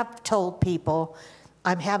have told people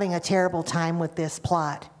I'm having a terrible time with this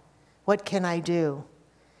plot. What can I do?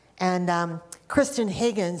 And Kristen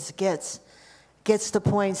Higgins gets the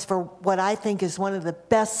points for what I think is one of the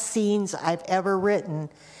best scenes I've ever written.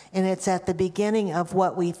 And it's at the beginning of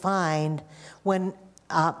What We Find when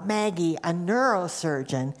Maggie, a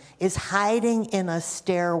neurosurgeon, is hiding in a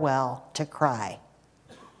stairwell to cry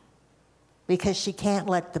because she can't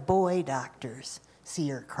let the boy doctors see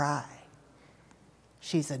her cry.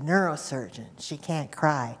 She's a neurosurgeon. She can't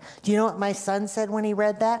cry. Do you know what my son said when he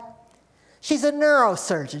read that? She's a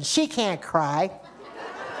neurosurgeon. She can't cry.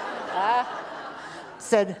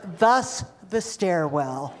 Said, thus the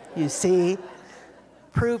stairwell, you see.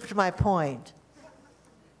 Proved my point.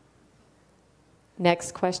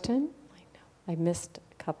 Next question. I missed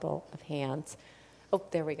a couple of hands. Oh,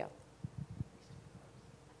 there we go.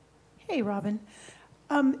 Hey, Robyn.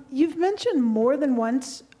 You've mentioned more than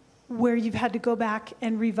once where you've had to go back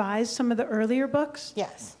and revise some of the earlier books.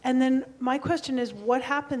 Yes. And then my question is, what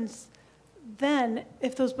happens then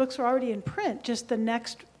if those books are already in print? Just the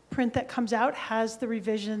next print that comes out has the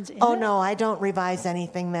revisions in it? Oh, no, I don't revise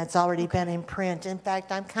anything that's already been in print. In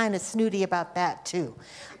fact, I'm kind of snooty about that, too.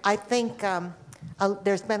 I think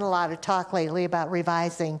there's been a lot of talk lately about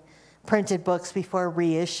revising printed books before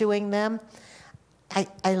reissuing them.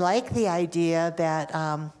 I like the idea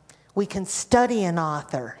that we can study an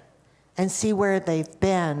author and see where they've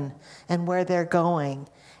been and where they're going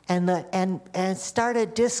and start a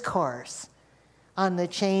discourse on the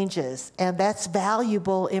changes, and that's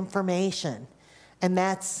valuable information, and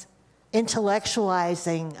that's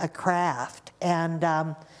intellectualizing a craft, and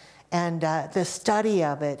the study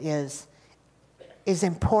of it is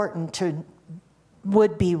important to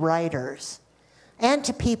would-be writers and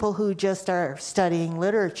to people who just are studying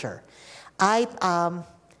literature. I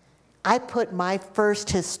put my first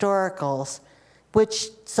historicals,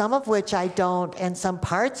 some of which I don't, and some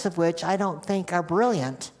parts of which I don't think are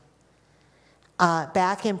brilliant,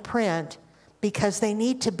 back in print because they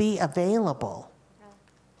need to be available.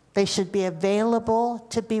 They should be available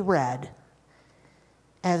to be read.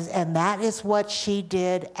 And that is what she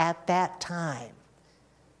did at that time.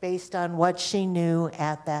 based on what she knew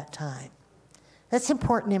at that time. That's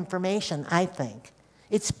important information, I think.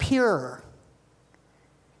 It's pure.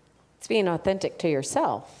 It's being authentic to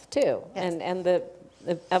yourself, too, Yes. and the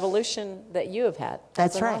evolution that you have had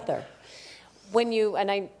That's as an right. author. When you,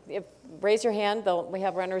 raise your hand, we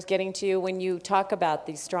have runners getting to you, when you talk about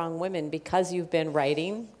these strong women, because you've been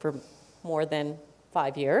writing for more than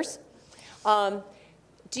 5 years,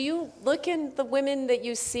 do you look in the women that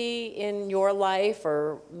you see in your life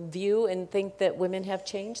or view and think that women have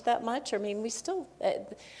changed that much? I mean, we still,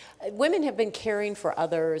 women have been caring for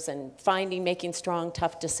others and making strong,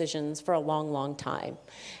 tough decisions for a long, long time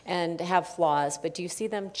and have flaws, but do you see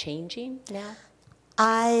them changing now?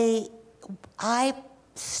 I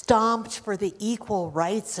stomped for the Equal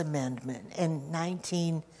Rights Amendment in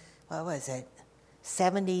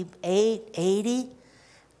 78, 80.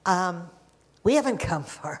 We haven't come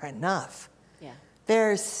far enough. Yeah.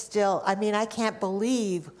 There's still, I can't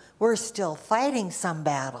believe we're still fighting some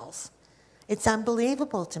battles. It's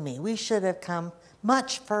unbelievable to me. We should have come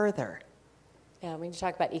much further. Yeah, when you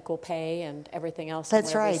talk about equal pay and everything else.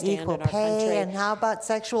 That's and where we right, stand equal in our pay, country. and how about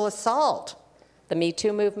sexual assault? The Me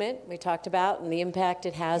Too movement we talked about and the impact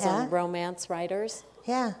it has Yeah. on romance writers.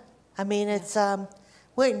 Yeah, it's,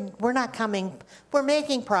 we're not coming, we're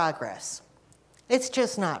making progress. It's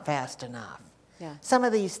just not fast enough. Yeah. Some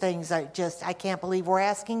of these things I can't believe we're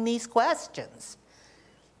asking these questions.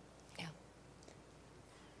 Yeah.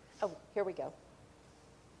 Oh, here we go.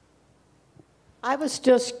 I was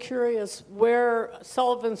just curious where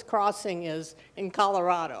Sullivan's Crossing is in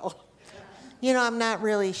Colorado. I'm not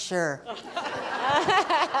really sure.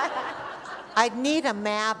 I'd need a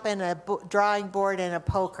map and a drawing board and a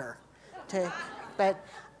poker. But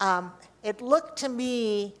it looked to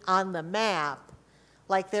me on the map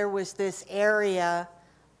like there was this area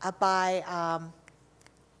by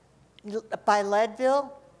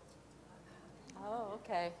Leadville. Oh,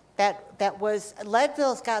 okay.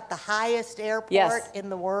 Leadville's got the highest airport Yes. in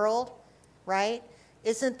the world, right?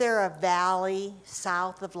 Isn't there a valley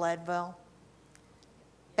south of Leadville?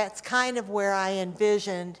 That's kind of where I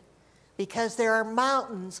envisioned, because there are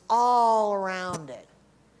mountains all around it.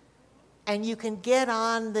 And you can get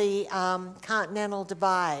on the Continental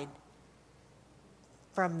Divide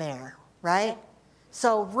from there, right?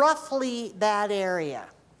 So roughly that area.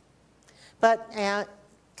 But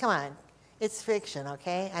come on, it's fiction,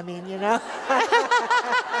 okay?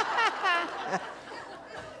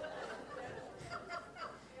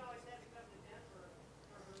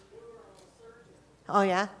 Oh,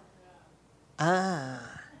 yeah?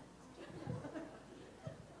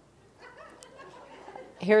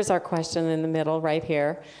 Here's our question in the middle, right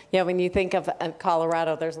here. Yeah, when you think of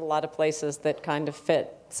Colorado, there's a lot of places that kind of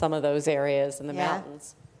fit some of those areas in the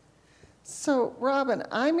mountains. So, Robyn,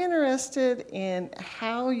 I'm interested in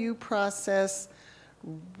how you process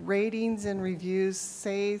ratings and reviews,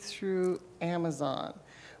 say, through Amazon.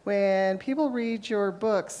 When people read your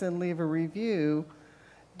books and leave a review,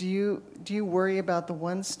 do you worry about the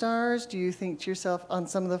 1 stars? Do you think to yourself on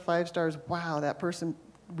some of the 5 stars, wow, that person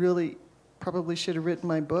really probably should have written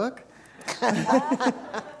my book?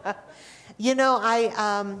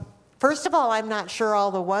 First of all, I'm not sure all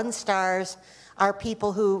the 1 stars are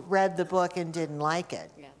people who read the book and didn't like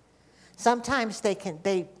it. Yeah. Sometimes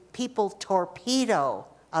people torpedo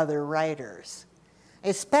other writers,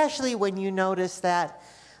 especially when you notice that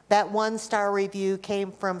 1 star review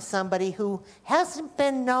came from somebody who hasn't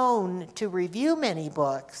been known to review many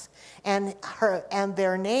books, and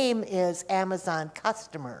their name is Amazon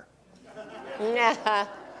customer.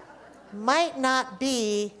 Might not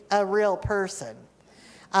be a real person.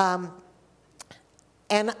 And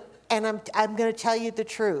I'm going to tell you the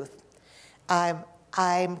truth.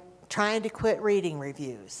 I'm trying to quit reading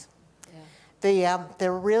reviews. Yeah.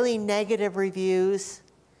 The really negative reviews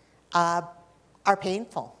are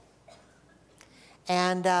painful.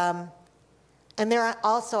 And they're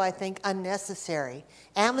also, I think, unnecessary.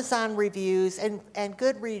 Amazon reviews and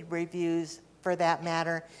Goodreads reviews, for that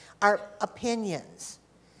matter, are opinions.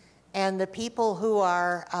 And the people who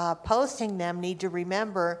are posting them need to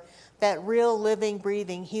remember that real living,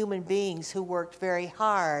 breathing human beings who worked very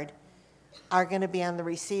hard are going to be on the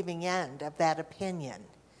receiving end of that opinion.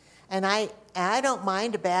 And I don't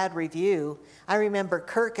mind a bad review. I remember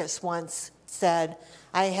Kirkus once said,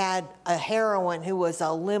 I had a heroine who was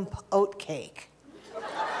a limp oat cake.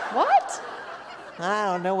 What? I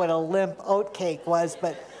don't know what a limp oat cake was,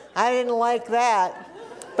 but I didn't like that.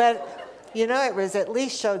 But, it was at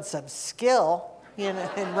least showed some skill, in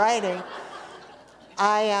writing.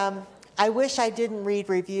 I wish I didn't read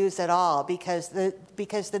reviews at all, because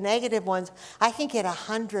the negative ones, I can get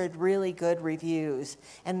 100 really good reviews,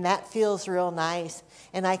 and that feels real nice,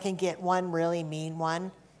 and I can get one really mean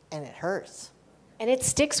one, and it hurts. And it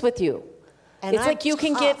sticks with you. And it's I'm like you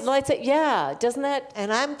can get, tough. let's say, yeah, doesn't that?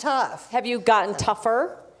 And I'm tough. Have you gotten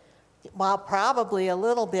tougher? Well, probably a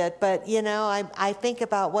little bit, but you know, I think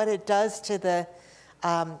about what it does to the,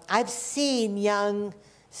 I've seen young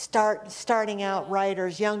starting out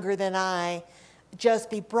writers younger than I just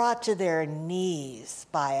be brought to their knees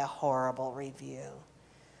by a horrible review.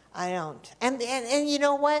 I don't. And you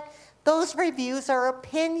know what? Those reviews are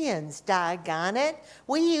opinions, doggone it.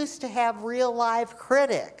 We used to have real live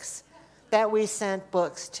critics that we sent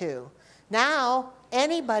books to. Now,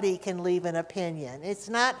 anybody can leave an opinion. It's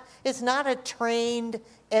not a trained,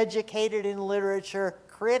 educated in literature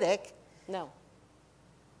critic. No.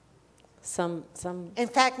 Some. In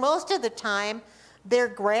fact, most of the time, their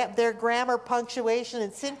grammar, punctuation,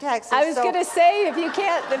 and syntax is I was going to say,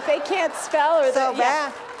 if they can't spell or so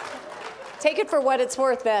bad. Take it for what it's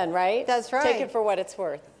worth then, right? That's right. Take it for what it's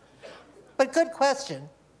worth. But good question.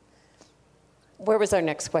 Where was our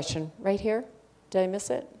next question? Right here? Did I miss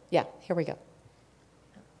it? Yeah, here we go.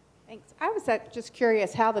 Thanks. I was just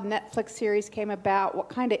curious how the Netflix series came about. What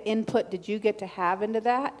kind of input did you get to have into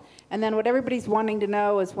that? And then what everybody's wanting to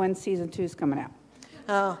know is when season 2 is coming out.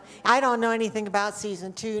 Oh, I don't know anything about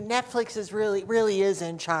season 2. Netflix is really is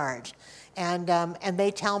in charge, and they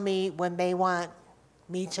tell me when they want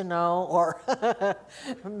me to know, or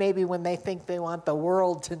maybe when they think they want the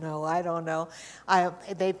world to know. I don't know.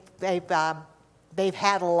 They've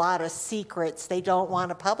had a lot of secrets. They don't want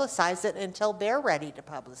to publicize it until they're ready to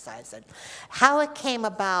publicize it. How it came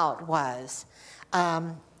about was,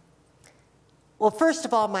 well, first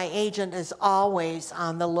of all, my agent is always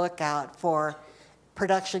on the lookout for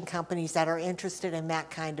production companies that are interested in that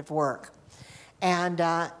kind of work. And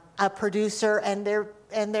a producer, and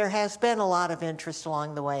there has been a lot of interest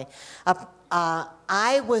along the way.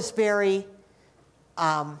 I was very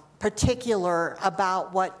particular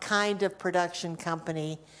about what kind of production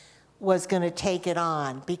company was going to take it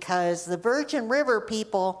on, because the Virgin River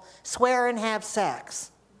people swear and have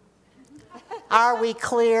sex. Are we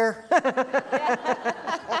clear?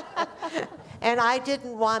 And I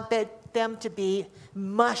didn't want them to be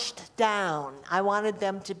mushed down. I wanted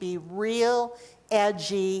them to be real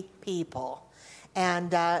edgy people.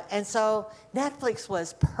 And so Netflix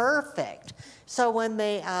was perfect. So when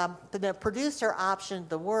the producer optioned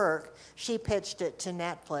the work, she pitched it to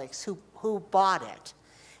Netflix, who bought it.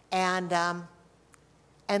 And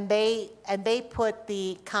they put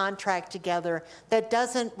the contract together that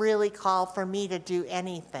doesn't really call for me to do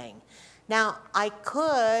anything. Now, I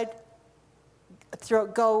could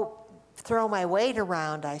throw my weight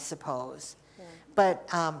around, I suppose, yeah. But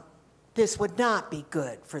this would not be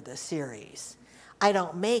good for the series. I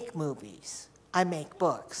don't make movies, I make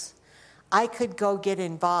books. I could go get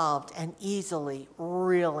involved and easily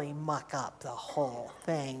really muck up the whole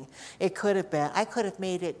thing. I could have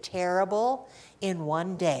made it terrible in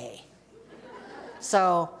one day.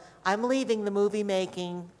 So I'm leaving the movie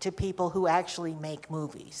making to people who actually make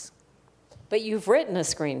movies. But you've written a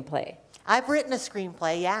screenplay. I've written a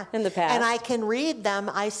screenplay, yeah. In the past. And I can read them.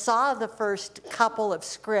 I saw the first couple of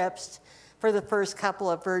scripts for the first couple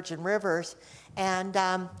of Virgin Rivers, and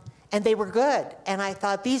they were good. And I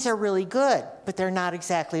thought, these are really good, but they're not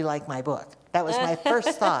exactly like my book. That was my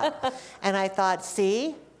first thought. And I thought,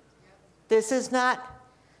 see,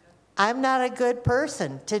 I'm not a good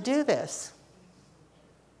person to do this.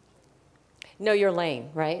 Know your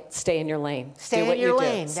lane, right? Stay in your lane. Stay in your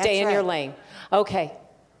lane. Stay in your lane. Okay.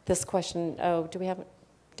 This question, do we have it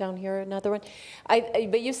down here, another one?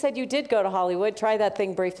 But you said you did go to Hollywood, try that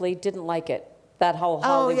thing briefly, didn't like it, that whole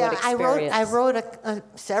Hollywood experience. I wrote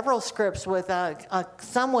several scripts with,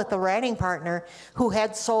 some with a writing partner who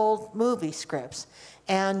had sold movie scripts.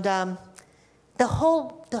 And the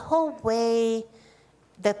whole way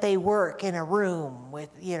that they work in a room with,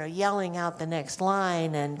 yelling out the next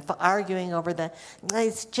line and arguing over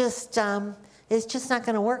it's just not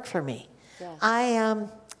going to work for me. Yeah.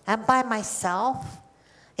 I'm by myself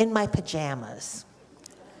in my pajamas.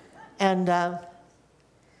 And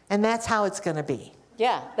that's how it's going to be.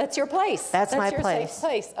 Yeah, that's your place. That's my your place. Safe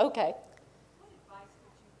place. Okay.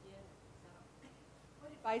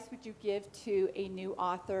 What advice would you give to a new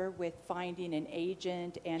author with finding an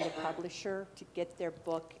agent and a publisher to get their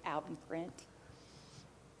book out in print?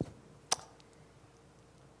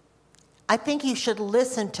 I think you should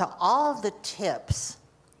listen to all the tips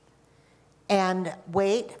and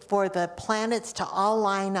wait for the planets to all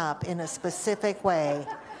line up in a specific way.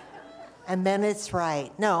 and then it's right.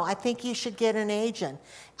 No, I think you should get an agent.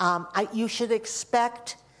 You should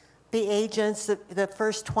expect the agents, the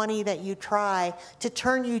first 20 that you try, to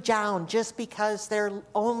turn you down just because they're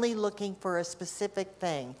only looking for a specific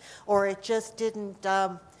thing, or it just didn't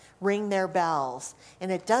ring their bells. And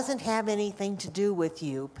it doesn't have anything to do with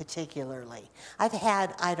you particularly. I've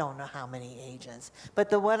had, I don't know how many agents, but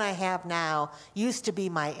the one I have now used to be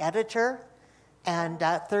my editor, and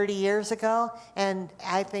 30 years ago, and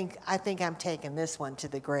I think I'm taking this one to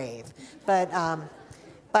the grave.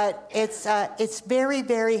 But it's very,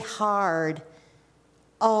 very hard.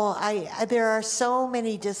 There are so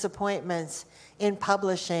many disappointments in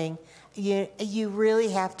publishing. You really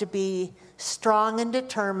have to be strong and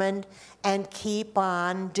determined and keep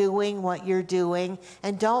on doing what you're doing,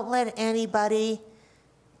 and don't let anybody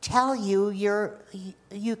tell you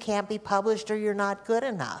you can't be published or you're not good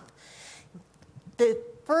enough. The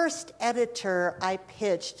first editor I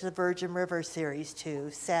pitched the Virgin River series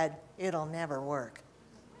to said, "It'll never work."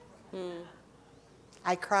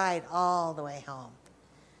 I cried all the way home.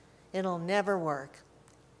 It'll never work.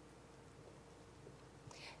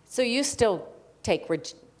 So you still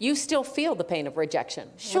you still feel the pain of rejection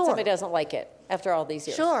Sure. when somebody doesn't like it after all these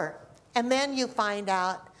years. Sure. And then you find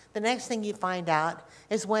out, the next thing you find out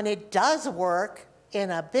is when it does work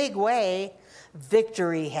in a big way,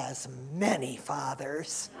 victory has many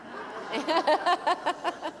fathers.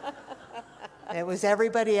 It was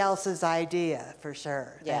everybody else's idea, for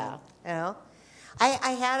sure. Yeah. And, you know,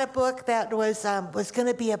 I had a book that was going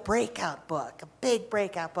to be a breakout book, a big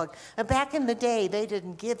breakout book. And back in the day, they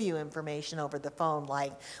didn't give you information over the phone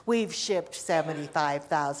like, we've shipped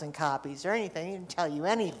 75,000 copies or anything. They didn't tell you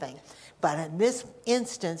anything. But in this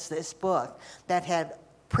instance, this book that had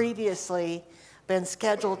previously been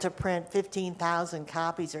scheduled to print 15,000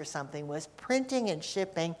 copies or something was printing and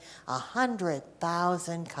shipping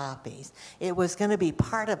 100,000 copies. It was going to be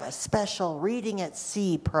part of a special Reading at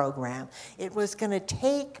Sea program. It was going to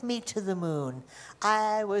take me to the moon.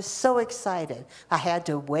 I was so excited. I had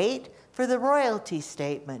to wait for the royalty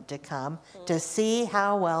statement to come to see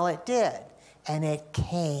how well it did. And it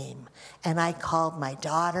came. And I called my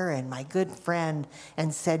daughter and my good friend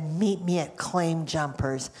and said, meet me at Claim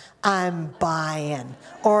Jumpers. I'm buying.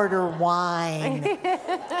 Order wine.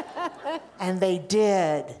 And they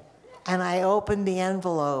did. And I opened the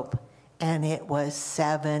envelope, and it was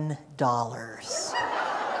 $7.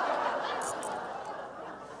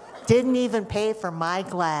 Didn't even pay for my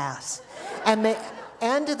glass. And the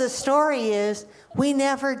end of the story is, we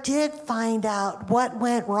never did find out what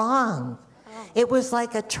went wrong. It was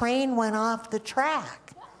like a train went off the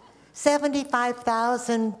track.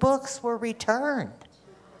 75,000 books were returned.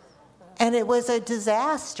 And it was a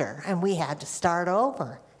disaster. And we had to start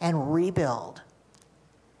over and rebuild.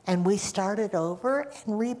 And we started over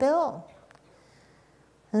and rebuild.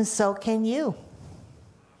 And so can you.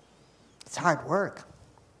 It's hard work.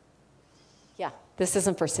 Yeah, this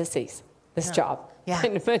isn't for sissies, this job. Yeah.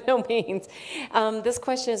 By no means. This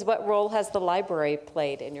question is, what role has the library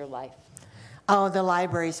played in your life? Oh, the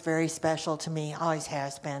library is very special to me, always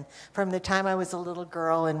has been. From the time I was a little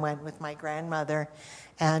girl and went with my grandmother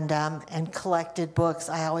and collected books,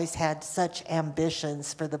 I always had such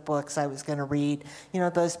ambitions for the books I was going to read. You know,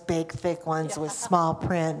 those big, thick ones with small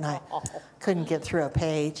print, and I couldn't get through a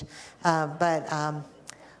page. But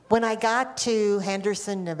when I got to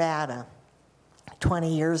Henderson, Nevada,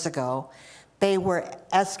 20 years ago, they were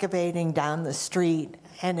excavating down the street,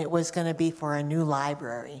 and it was going to be for a new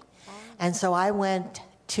library. And so I went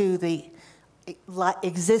to the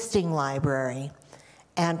existing library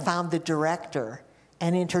and found the director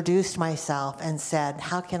and introduced myself and said,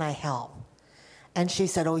 how can I help? And she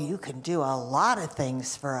said, oh, you can do a lot of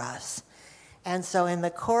things for us. And so in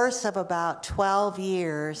the course of about 12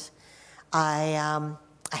 years, I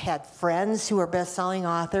had friends who were best-selling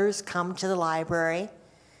authors come to the library.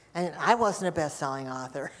 And I wasn't a best-selling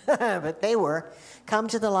author, but they were. Come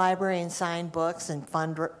to the library and sign books and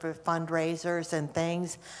fundraisers and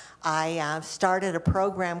things. I started a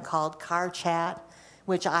program called Car Chat,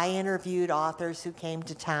 which I interviewed authors who came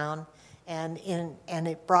to town. And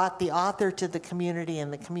it brought the author to the community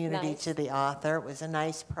and the community to the author. It was a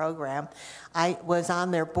nice program. I was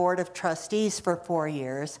on their board of trustees for 4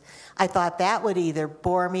 years. I thought that would either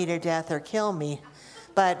bore me to death or kill me.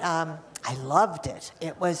 But I loved it.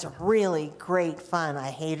 It was really great fun.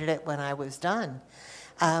 I hated it when I was done.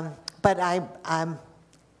 But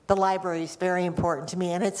the library is very important to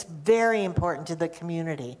me, and it's very important to the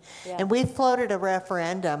community. Yeah. And we floated a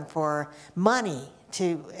referendum for money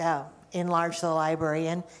to enlarge the library.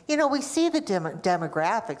 And, you know, we see the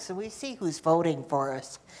demographics, and we see who's voting for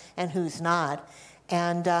us and who's not.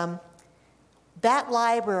 And that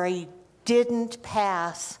library didn't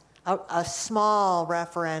pass a small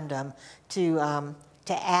referendum to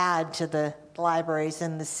add to the libraries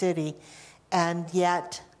in the city, and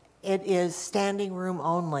yet it is standing room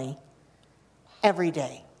only every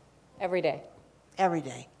day. Every day. Every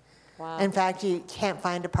day. Wow. In fact, you can't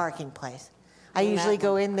find a parking place. I usually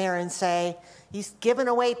go in there and say, "He's giving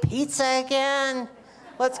away pizza again?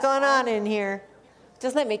 What's going on in here?"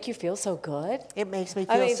 Doesn't that make you feel so good? It makes me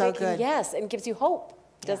feel so good. Yes, and gives you hope,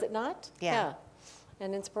 does it not? Yeah.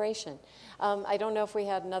 And inspiration. I don't know if we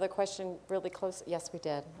had another question really close. Yes, we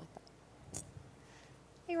did.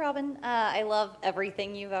 Hey, Robyn. I love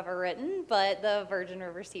everything you've ever written, but the Virgin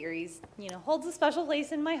River series, holds a special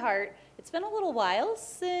place in my heart. It's been a little while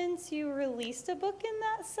since you released a book in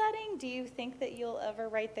that setting. Do you think that you'll ever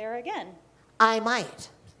write there again? I might.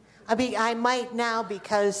 I mean, I might now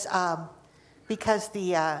because the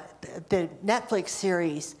Netflix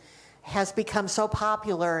series has become so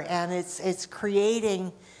popular, and it's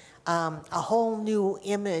creating a whole new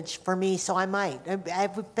image for me. So I might.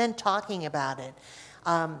 I've been talking about it.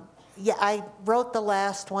 Yeah, I wrote the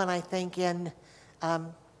last one, I think, in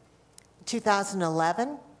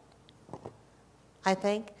 2011, I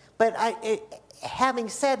think. But having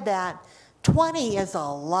said that, 20 is a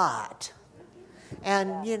lot.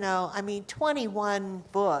 And, 21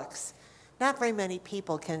 books, not very many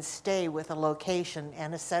people can stay with a location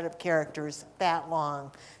and a set of characters that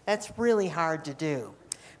long. That's really hard to do.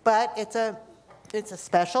 But it's a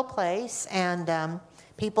special place, and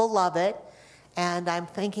people love it. And I'm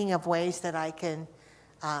thinking of ways that I can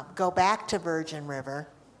go back to Virgin River.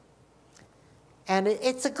 And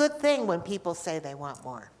it's a good thing when people say they want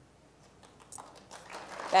more.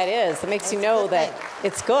 That is. It makes you know that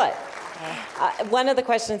it's good. One of the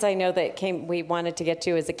questions I know that we wanted to get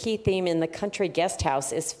to is a key theme in the Country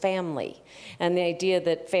Guesthouse is family. And the idea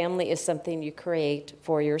that family is something you create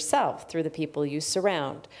for yourself through the people you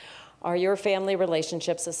surround. Are your family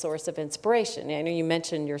relationships a source of inspiration? I know you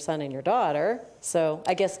mentioned your son and your daughter, so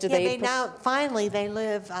I guess finally they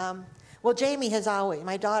live, well, Jamie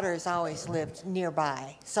my daughter has always lived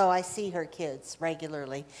nearby, so I see her kids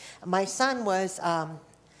regularly. My son was an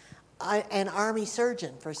Army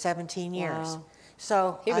surgeon for 17 years. Wow.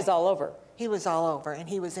 So he was all over. He was all over, and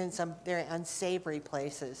he was in some very unsavory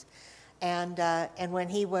places. And when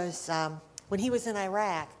he was in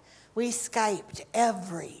Iraq, we Skyped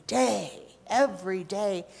every day.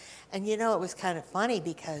 And it was kind of funny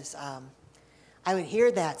because I would hear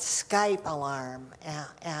that Skype alarm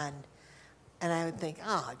and I would think,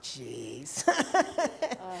 oh, geez.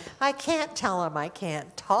 I can't tell him I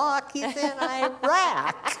can't talk. He's in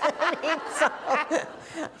Iraq.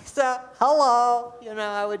 So hello,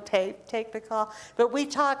 I would take the call. But we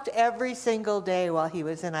talked every single day while he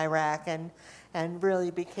was in Iraq and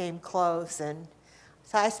really became close. And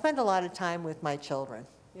so I spend a lot of time with my children.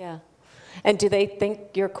 Yeah. And do they think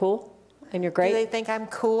you're cool and you're great? Do they think I'm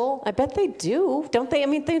cool? I bet they do. Don't they? I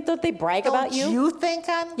mean, don't they brag about you? Don't you think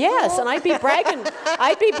I'm cool? Yes, and I'd be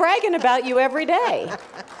bragging about you every day.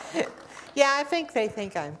 Yeah, I think they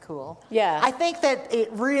think I'm cool. Yeah. I think that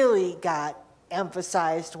it really got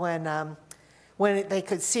emphasized when they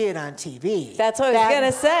could see it on TV. That's what I was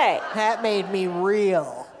going to say. That made me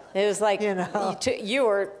real. It was like, you're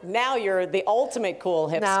the ultimate cool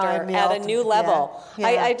hipster at a new level. Yeah.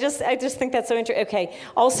 I just think that's so interesting. Okay,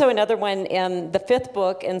 also another one, the fifth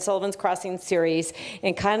book in Sullivan's Crossing series,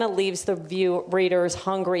 and kind of leaves the readers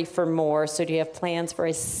hungry for more. So do you have plans for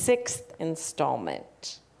a sixth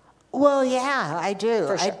installment? Well, yeah, I do.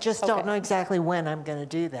 For sure. I just don't know exactly when I'm going to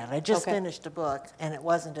do that. I just finished a book, and it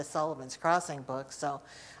wasn't a Sullivan's Crossing book. So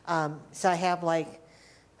I have I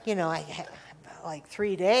have like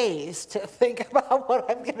 3 days to think about what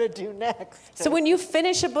I'm going to do next. So when you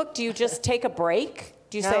finish a book, do you just take a break?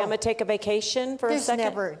 Do you say, I'm going to take a vacation for a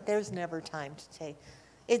second? There's never time to take.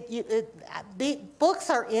 The books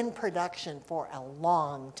are in production for a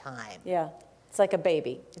long time. Yeah, it's like a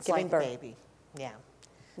baby. It's giving like birth. a baby, yeah.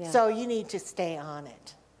 So you need to stay on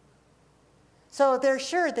it. So there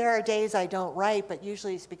are days I don't write, but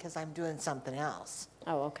usually it's because I'm doing something else.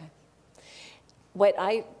 Oh, okay.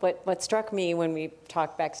 What struck me when we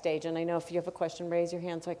talked backstage, and I know if you have a question, raise your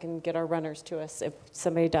hand so I can get our runners to us if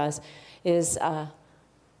somebody does, is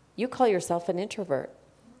you call yourself an introvert.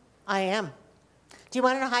 I am. Do you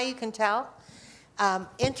want to know how you can tell?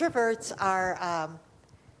 Introverts are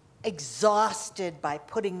exhausted by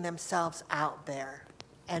putting themselves out there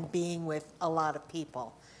and being with a lot of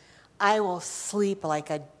people. I will sleep like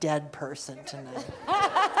a dead person tonight.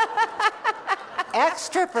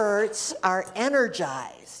 Extroverts are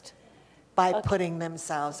energized by putting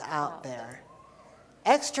themselves out there.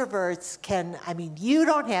 Extroverts can, I mean, you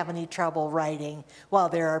don't have any trouble writing while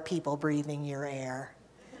there are people breathing your air.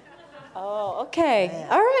 Oh, okay. Yeah.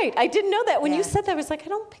 All right. I didn't know that. When Yeah. you said that, I was like, I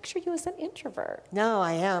don't picture you as an introvert. No,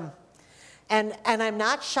 I am. And I'm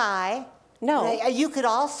not shy. No. You could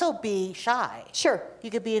also be shy. Sure. You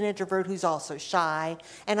could be an introvert who's also shy.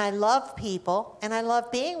 And I love people, and I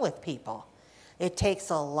love being with people. It takes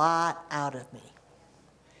a lot out of me.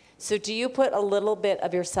 So do you put a little bit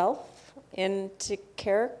of yourself into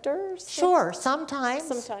characters? Sure, sometimes.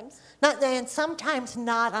 Sometimes. And sometimes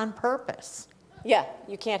not on purpose. Yeah,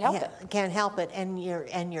 you can't help it. You can't help it. And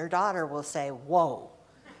your daughter will say, whoa,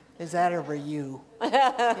 is that ever you?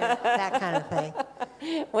 That kind of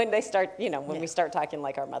thing. When they start, when we start talking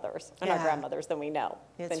like our mothers and our Yeah. grandmothers, then we know.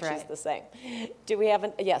 That's then right. she's the same. Do we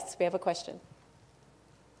have yes, we have a question.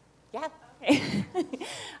 Yeah.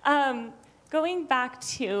 Going back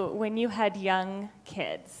to when you had young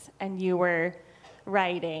kids and you were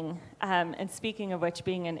writing, and speaking of which,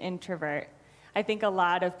 being an introvert, I think a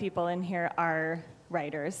lot of people in here are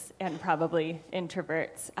writers and probably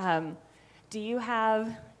introverts. Do you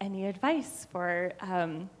have any advice for,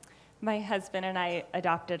 my husband and I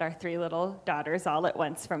adopted our 3 little daughters all at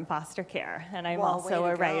once from foster care, and I'm Well, also way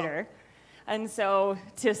a to go. writer. And so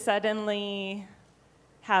to suddenly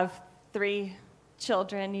have 3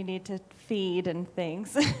 children you need to feed and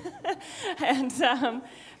things, and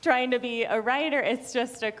trying to be a writer, it's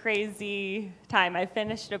just a crazy time. I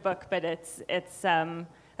finished a book, but it's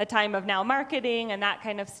a time of now marketing and that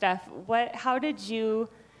kind of stuff. How did you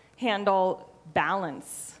handle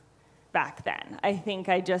balance back then? I think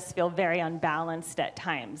I just feel very unbalanced at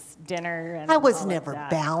times. Dinner and I was all of never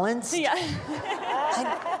that. balanced. Yeah.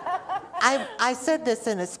 I said this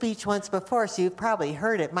in a speech once before, so you've probably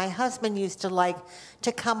heard it. My husband used to like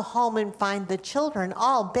to come home and find the children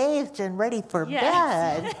all bathed and ready for bed.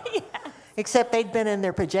 Yes. Except they'd been in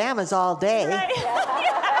their pajamas all day. Right.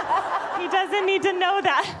 Yeah. He doesn't need to know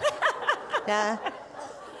that. Yeah.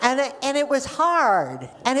 And it was hard.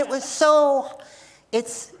 And it was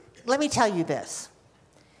let me tell you this.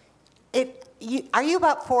 Are you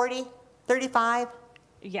about 40, 35?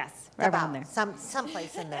 Yes, around there.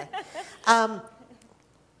 Someplace in there.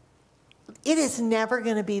 It is never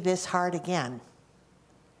going to be this hard again.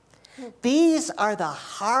 These are the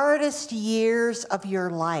hardest years of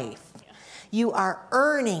your life. You are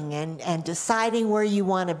earning and deciding where you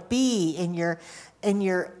want to be in your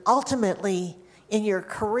ultimately in your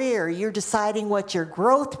career. You're deciding what your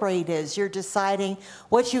growth rate is. You're deciding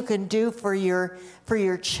what you can do for your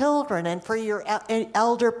children and for your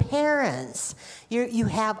elder parents. You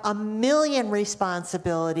have a million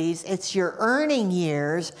responsibilities. It's your earning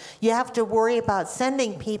years. You have to worry about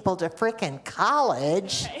sending people to frickin'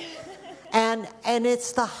 college. Okay. And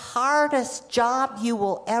it's the hardest job you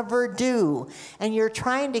will ever do. And you're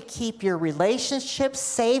trying to keep your relationships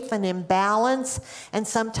safe and in balance. And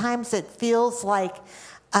sometimes it feels like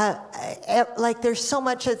there's so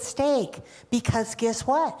much at stake. Because guess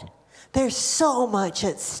what? There's so much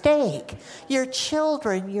at stake. Your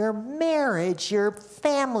children, your marriage, your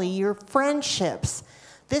family, your friendships.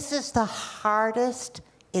 This is the hardest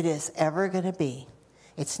it is ever going to be.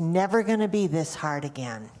 It's never going to be this hard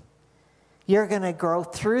again. You're going to grow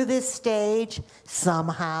through this stage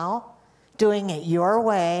somehow, doing it your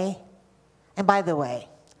way. And by the way,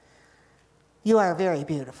 you are very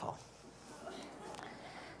beautiful.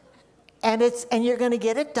 And you're going to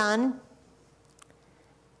get it done.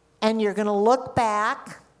 And you're going to look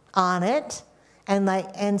back on it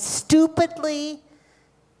and stupidly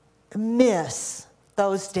miss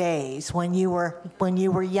those days when you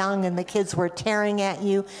were young and the kids were tearing at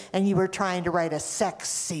you and you were trying to write a sex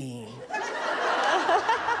scene.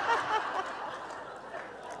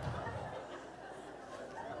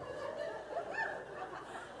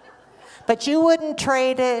 But you wouldn't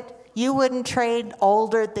trade it. You wouldn't trade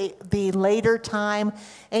the later time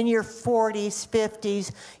in your 40s,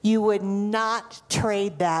 50s. You would not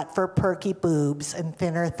trade that for perky boobs and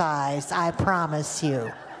thinner thighs, I promise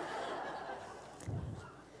you.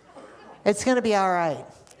 It's going to be all right.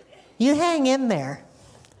 You hang in there.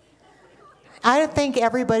 I think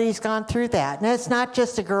everybody's gone through that. And it's not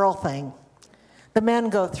just a girl thing. The men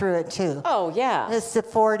go through it too. Oh, yeah. It's the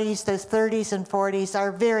 40s, those 30s and 40s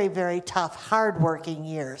are very, very tough, hard-working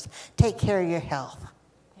years. Take care of your health.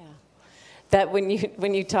 Yeah. That when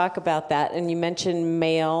you talk about that and you mention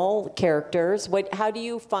male characters, how do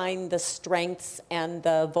you find the strengths and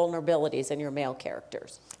the vulnerabilities in your male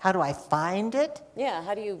characters? How do I find it? Yeah,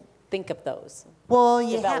 how do you think of those? Well,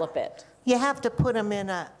 develop it. You have to put them in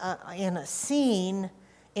a scene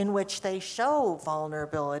in which they show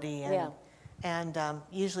vulnerability And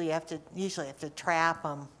usually you have to trap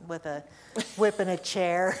them with a whip and a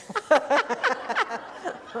chair.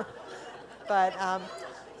 But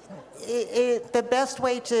the best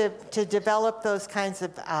way to develop those kinds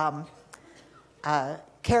of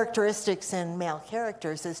characteristics in male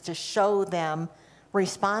characters is to show them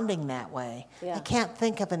responding that way. Yeah. I can't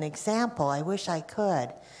think of an example. I wish I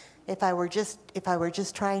could. If I were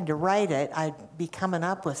just trying to write it, I'd be coming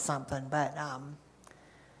up with something. But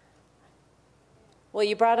well,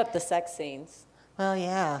 you brought up the sex scenes. Well,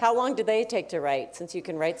 yeah. How long do they take to write, since you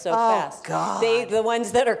can write so Oh, fast? God. The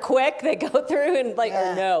ones that are quick, they go through and like,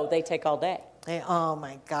 or no, they take all day. Oh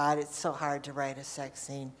my God, it's so hard to write a sex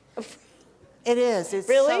scene. It is. It's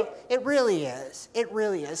Really? It really is. It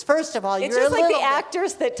really is. First of all, It's you're just a like little the bit-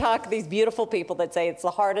 actors that talk, these beautiful people that say it's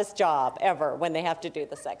the hardest job ever when they have to do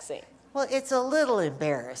the sex scene. Well, it's a little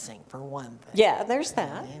embarrassing for one thing. Yeah, there's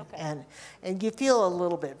that. And you feel a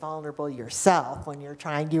little bit vulnerable yourself when you're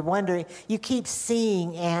trying. You're wondering. You keep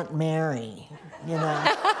seeing Aunt Mary, you know,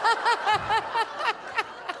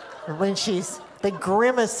 when she's the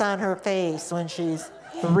grimace on her face when she's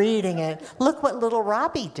reading it. Look what little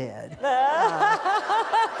Robbie did.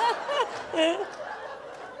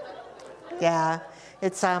 Yeah,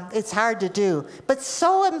 it's hard to do, but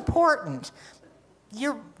so important.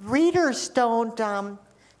 Your readers don't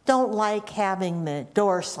like having the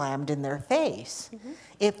door slammed in their face.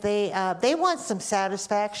 If they want some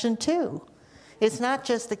satisfaction too. It's not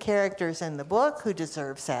just the characters in the book who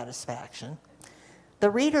deserve satisfaction. The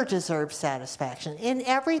reader deserves satisfaction in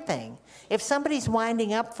everything. If somebody's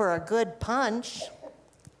winding up for a good punch,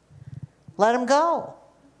 let them go.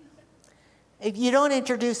 If you don't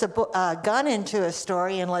introduce a gun into a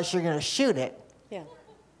story unless you're going to shoot it. Yeah.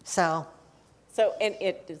 So and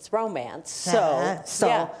it's romance. yeah.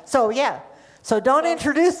 So don't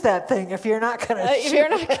introduce that thing if you're not going to shoot if you're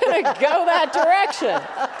not going to go that direction.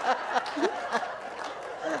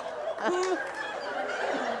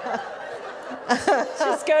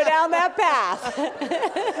 Just go down that path.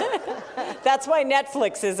 That's why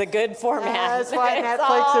Netflix is a good format. That's why It's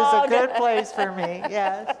Netflix is all a good place for me.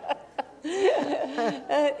 Yes.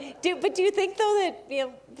 But do you think, though,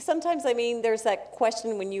 that, sometimes, there's that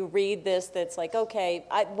question when you read this that's like, okay,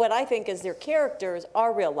 what I think is their characters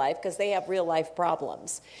are real life because they have real life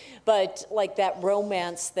problems. But like that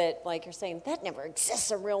romance that, like you're saying, that never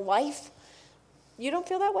exists in real life. You don't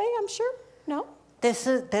feel that way, I'm sure? No?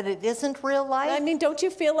 That it isn't real life? Don't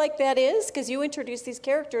you feel like that is? Because you introduce these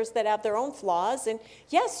characters that have their own flaws, and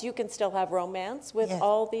yes, you can still have romance with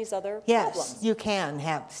all these other problems. Yes, you can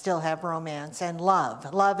still have romance and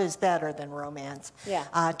love. Love is better than romance. Yeah.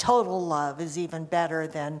 Total love is even better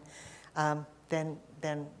than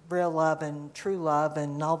real love and true love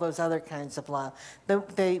and all those other kinds of love. The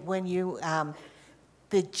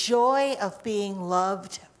joy of being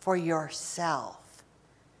loved for yourself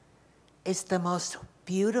is the most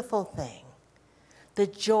beautiful thing. The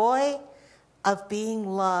joy of being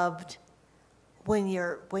loved when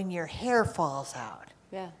your hair falls out.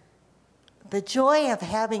 Yeah. The joy of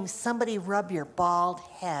having somebody rub your bald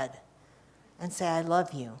head and say, I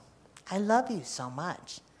love you. I love you so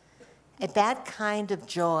much. And that kind of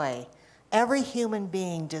joy, every human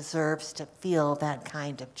being deserves to feel that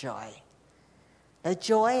kind of joy. The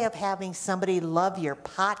joy of having somebody love your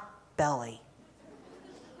pot belly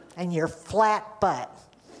and your flat butt.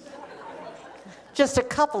 Just a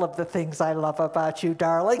couple of the things I love about you,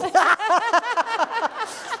 darling.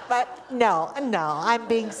 But no, I'm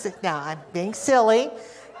being silly.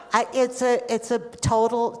 It's a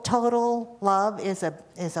total love is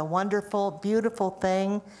a wonderful, beautiful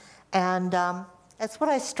thing, and that's what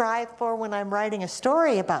I strive for when I'm writing a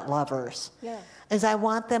story about lovers. Yeah. Is I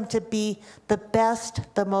want them to be the best,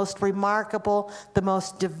 the most remarkable, the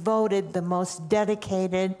most devoted, the most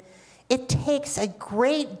dedicated. It takes a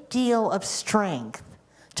great deal of strength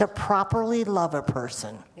to properly love a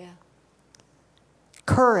person. Yeah.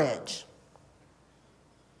 Courage.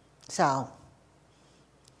 So,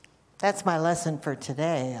 that's my lesson for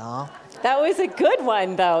today, y'all. That was a good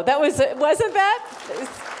one, though. Wasn't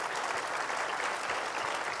that?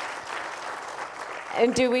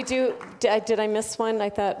 And did I miss one? I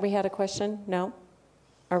thought we had a question. No?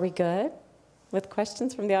 Are we good with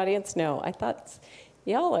questions from the audience? No. I thought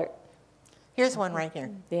y'all are. Here's one right here.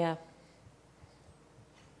 Yeah.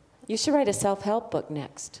 You should write a self-help book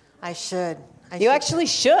next. I should. You actually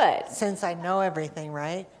should. Since I know everything,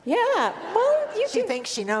 right? Yeah. Well, she thinks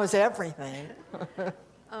she knows everything.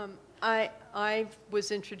 I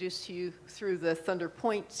was introduced to you through the Thunder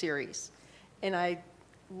Point series, and I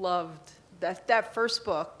loved that first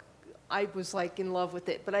book. I was like in love with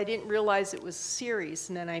it, but I didn't realize it was a series,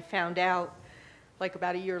 and then I found out like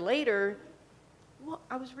about a year later, well,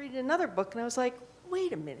 I was reading another book and I was like,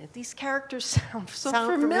 wait a minute, these characters sound so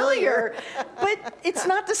familiar, but it's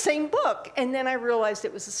not the same book. And then I realized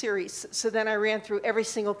it was a series. So then I ran through every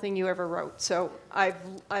single thing you ever wrote. So I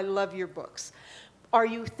love your books. Are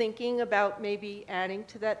you thinking about maybe adding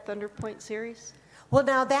to that Thunder Point series? Well,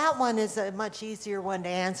 now that one is a much easier one to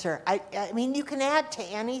answer. I mean, you can add to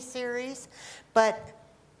any series, but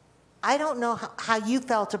I don't know how you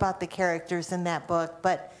felt about the characters in that book,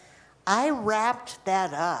 but I wrapped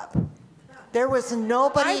that up. There was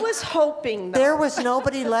nobody. I was hoping, though. There was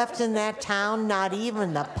nobody left in that town, not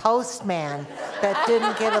even the postman, that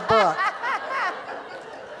didn't get a book.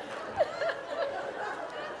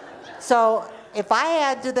 So if I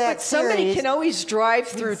add to that but somebody series, can always drive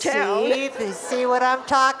through town. See what I'm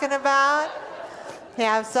talking about?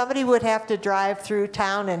 Yeah, somebody would have to drive through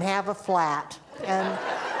town and have a flat. And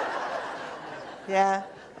yeah.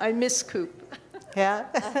 I miss Coop. Yeah.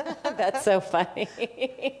 That's so funny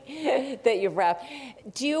that you rap.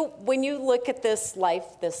 When you look at this life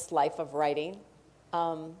of writing,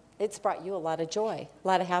 it's brought you a lot of joy, a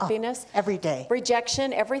lot of happiness. Oh, every day.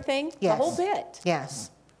 Rejection, everything, yes. The whole bit.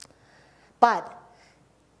 Yes. But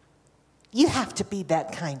you have to be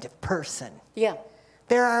that kind of person. Yeah.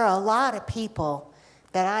 There are a lot of people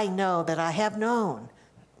that I know, that I have known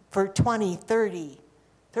for 20, 30,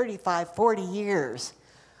 35, 40 years,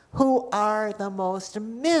 who are the most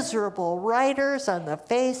miserable writers on the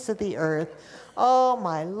face of the earth. Oh,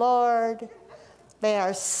 my Lord. They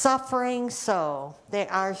are suffering so. They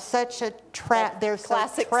are such a they're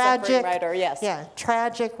classic so tragic suffering writer, yes. Yeah,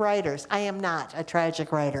 tragic writers. I am not a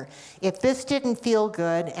tragic writer. If this didn't feel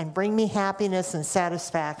good and bring me happiness and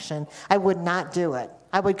satisfaction, I would not do it.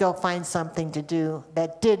 I would go find something to do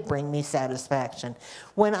that did bring me satisfaction.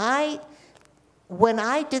 When I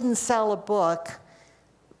didn't sell a book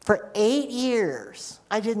for 8 years,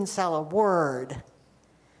 I didn't sell a word.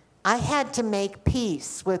 I had to make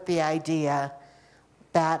peace with the idea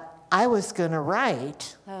that I was going to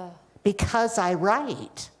write because I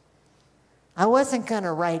write. I wasn't going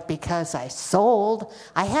to write because I sold.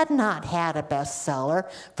 I had not had a bestseller.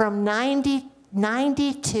 From 90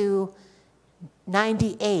 to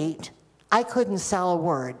 98, I couldn't sell a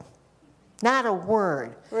word. Not a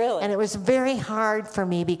word. Really? And it was very hard for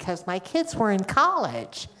me because my kids were in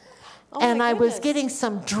college. Oh, and I was getting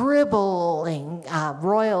some dribbling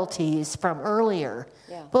royalties from earlier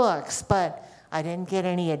books, but I didn't get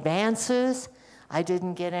any advances. I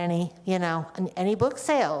didn't get any, any book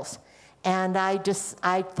sales. And I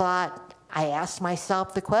thought, I asked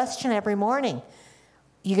myself the question every morning,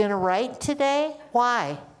 you going to write today?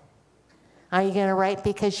 Why? Are you going to write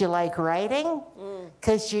because you like writing?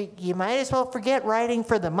 Because you might as well forget writing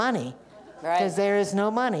for the money, because there is no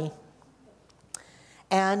money.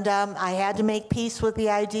 And I had to make peace with the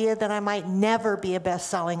idea that I might never be a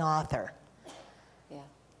best-selling author. Yeah.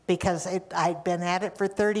 Because I'd been at it for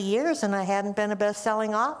 30 years and I hadn't been a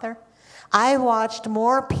best-selling author. I watched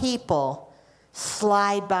more people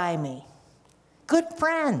slide by me. Good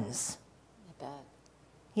friends. I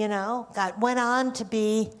bet. Went on to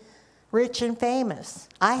be rich and famous.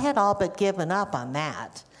 I had all but given up on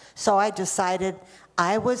that. So I decided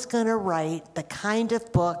I was going to write the kind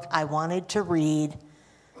of book I wanted to read,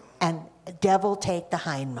 and devil take the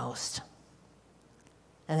hindmost.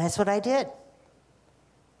 And that's what I did.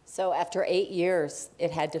 So after 8 years,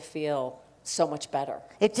 it had to feel so much better.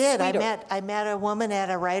 It did. Sweeter. I met a woman at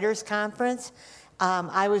a writers' conference.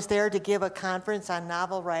 I was there to give a conference on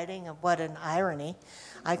novel writing, and what an irony.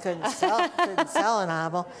 I couldn't sell a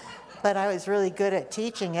novel, but I was really good at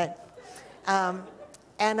teaching it.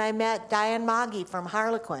 And I met Diane Moggy from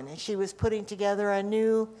Harlequin, and she was putting together a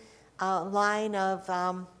new line of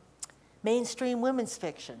mainstream women's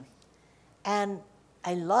fiction. And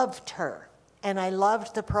I loved her, and I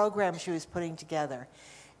loved the program she was putting together.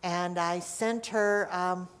 And I sent her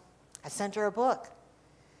a book,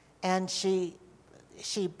 and she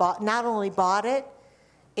not only bought it,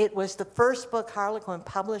 it was the first book Harlequin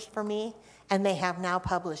published for me, and they have now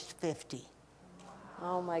published 50.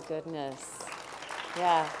 Oh my goodness.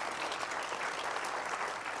 Yeah.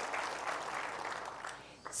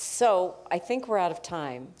 So I think we're out of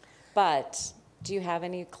time, but do you have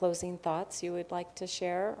any closing thoughts you would like to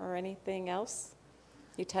share or anything else?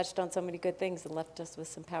 You touched on so many good things and left us with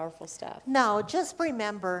some powerful stuff. No, just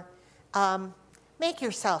remember, make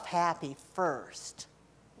yourself happy first.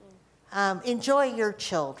 Enjoy your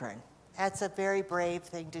children. That's a very brave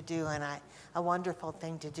thing to do, and a wonderful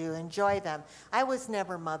thing to do. Enjoy them. I was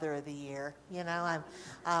never Mother of the Year.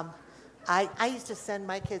 I used to send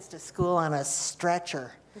my kids to school on a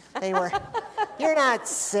stretcher. They were, you're not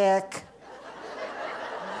sick.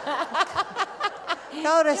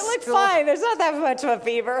 Go to You look school. fine. There's not that much of a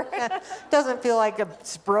fever. Doesn't feel like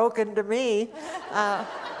it's broken to me.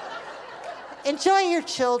 Enjoy your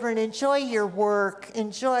children. Enjoy your work.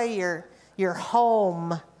 Enjoy your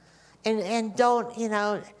home, and don't, you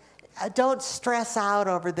know, don't stress out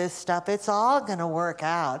over this stuff. It's all going to work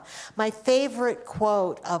out. My favorite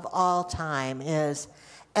quote of all time is,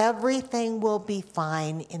 "Everything will be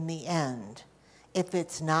fine in the end. If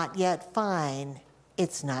it's not yet fine,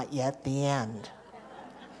 it's not yet the end."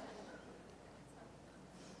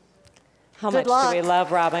 How Good much do we luck.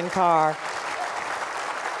 love Robyn Carr?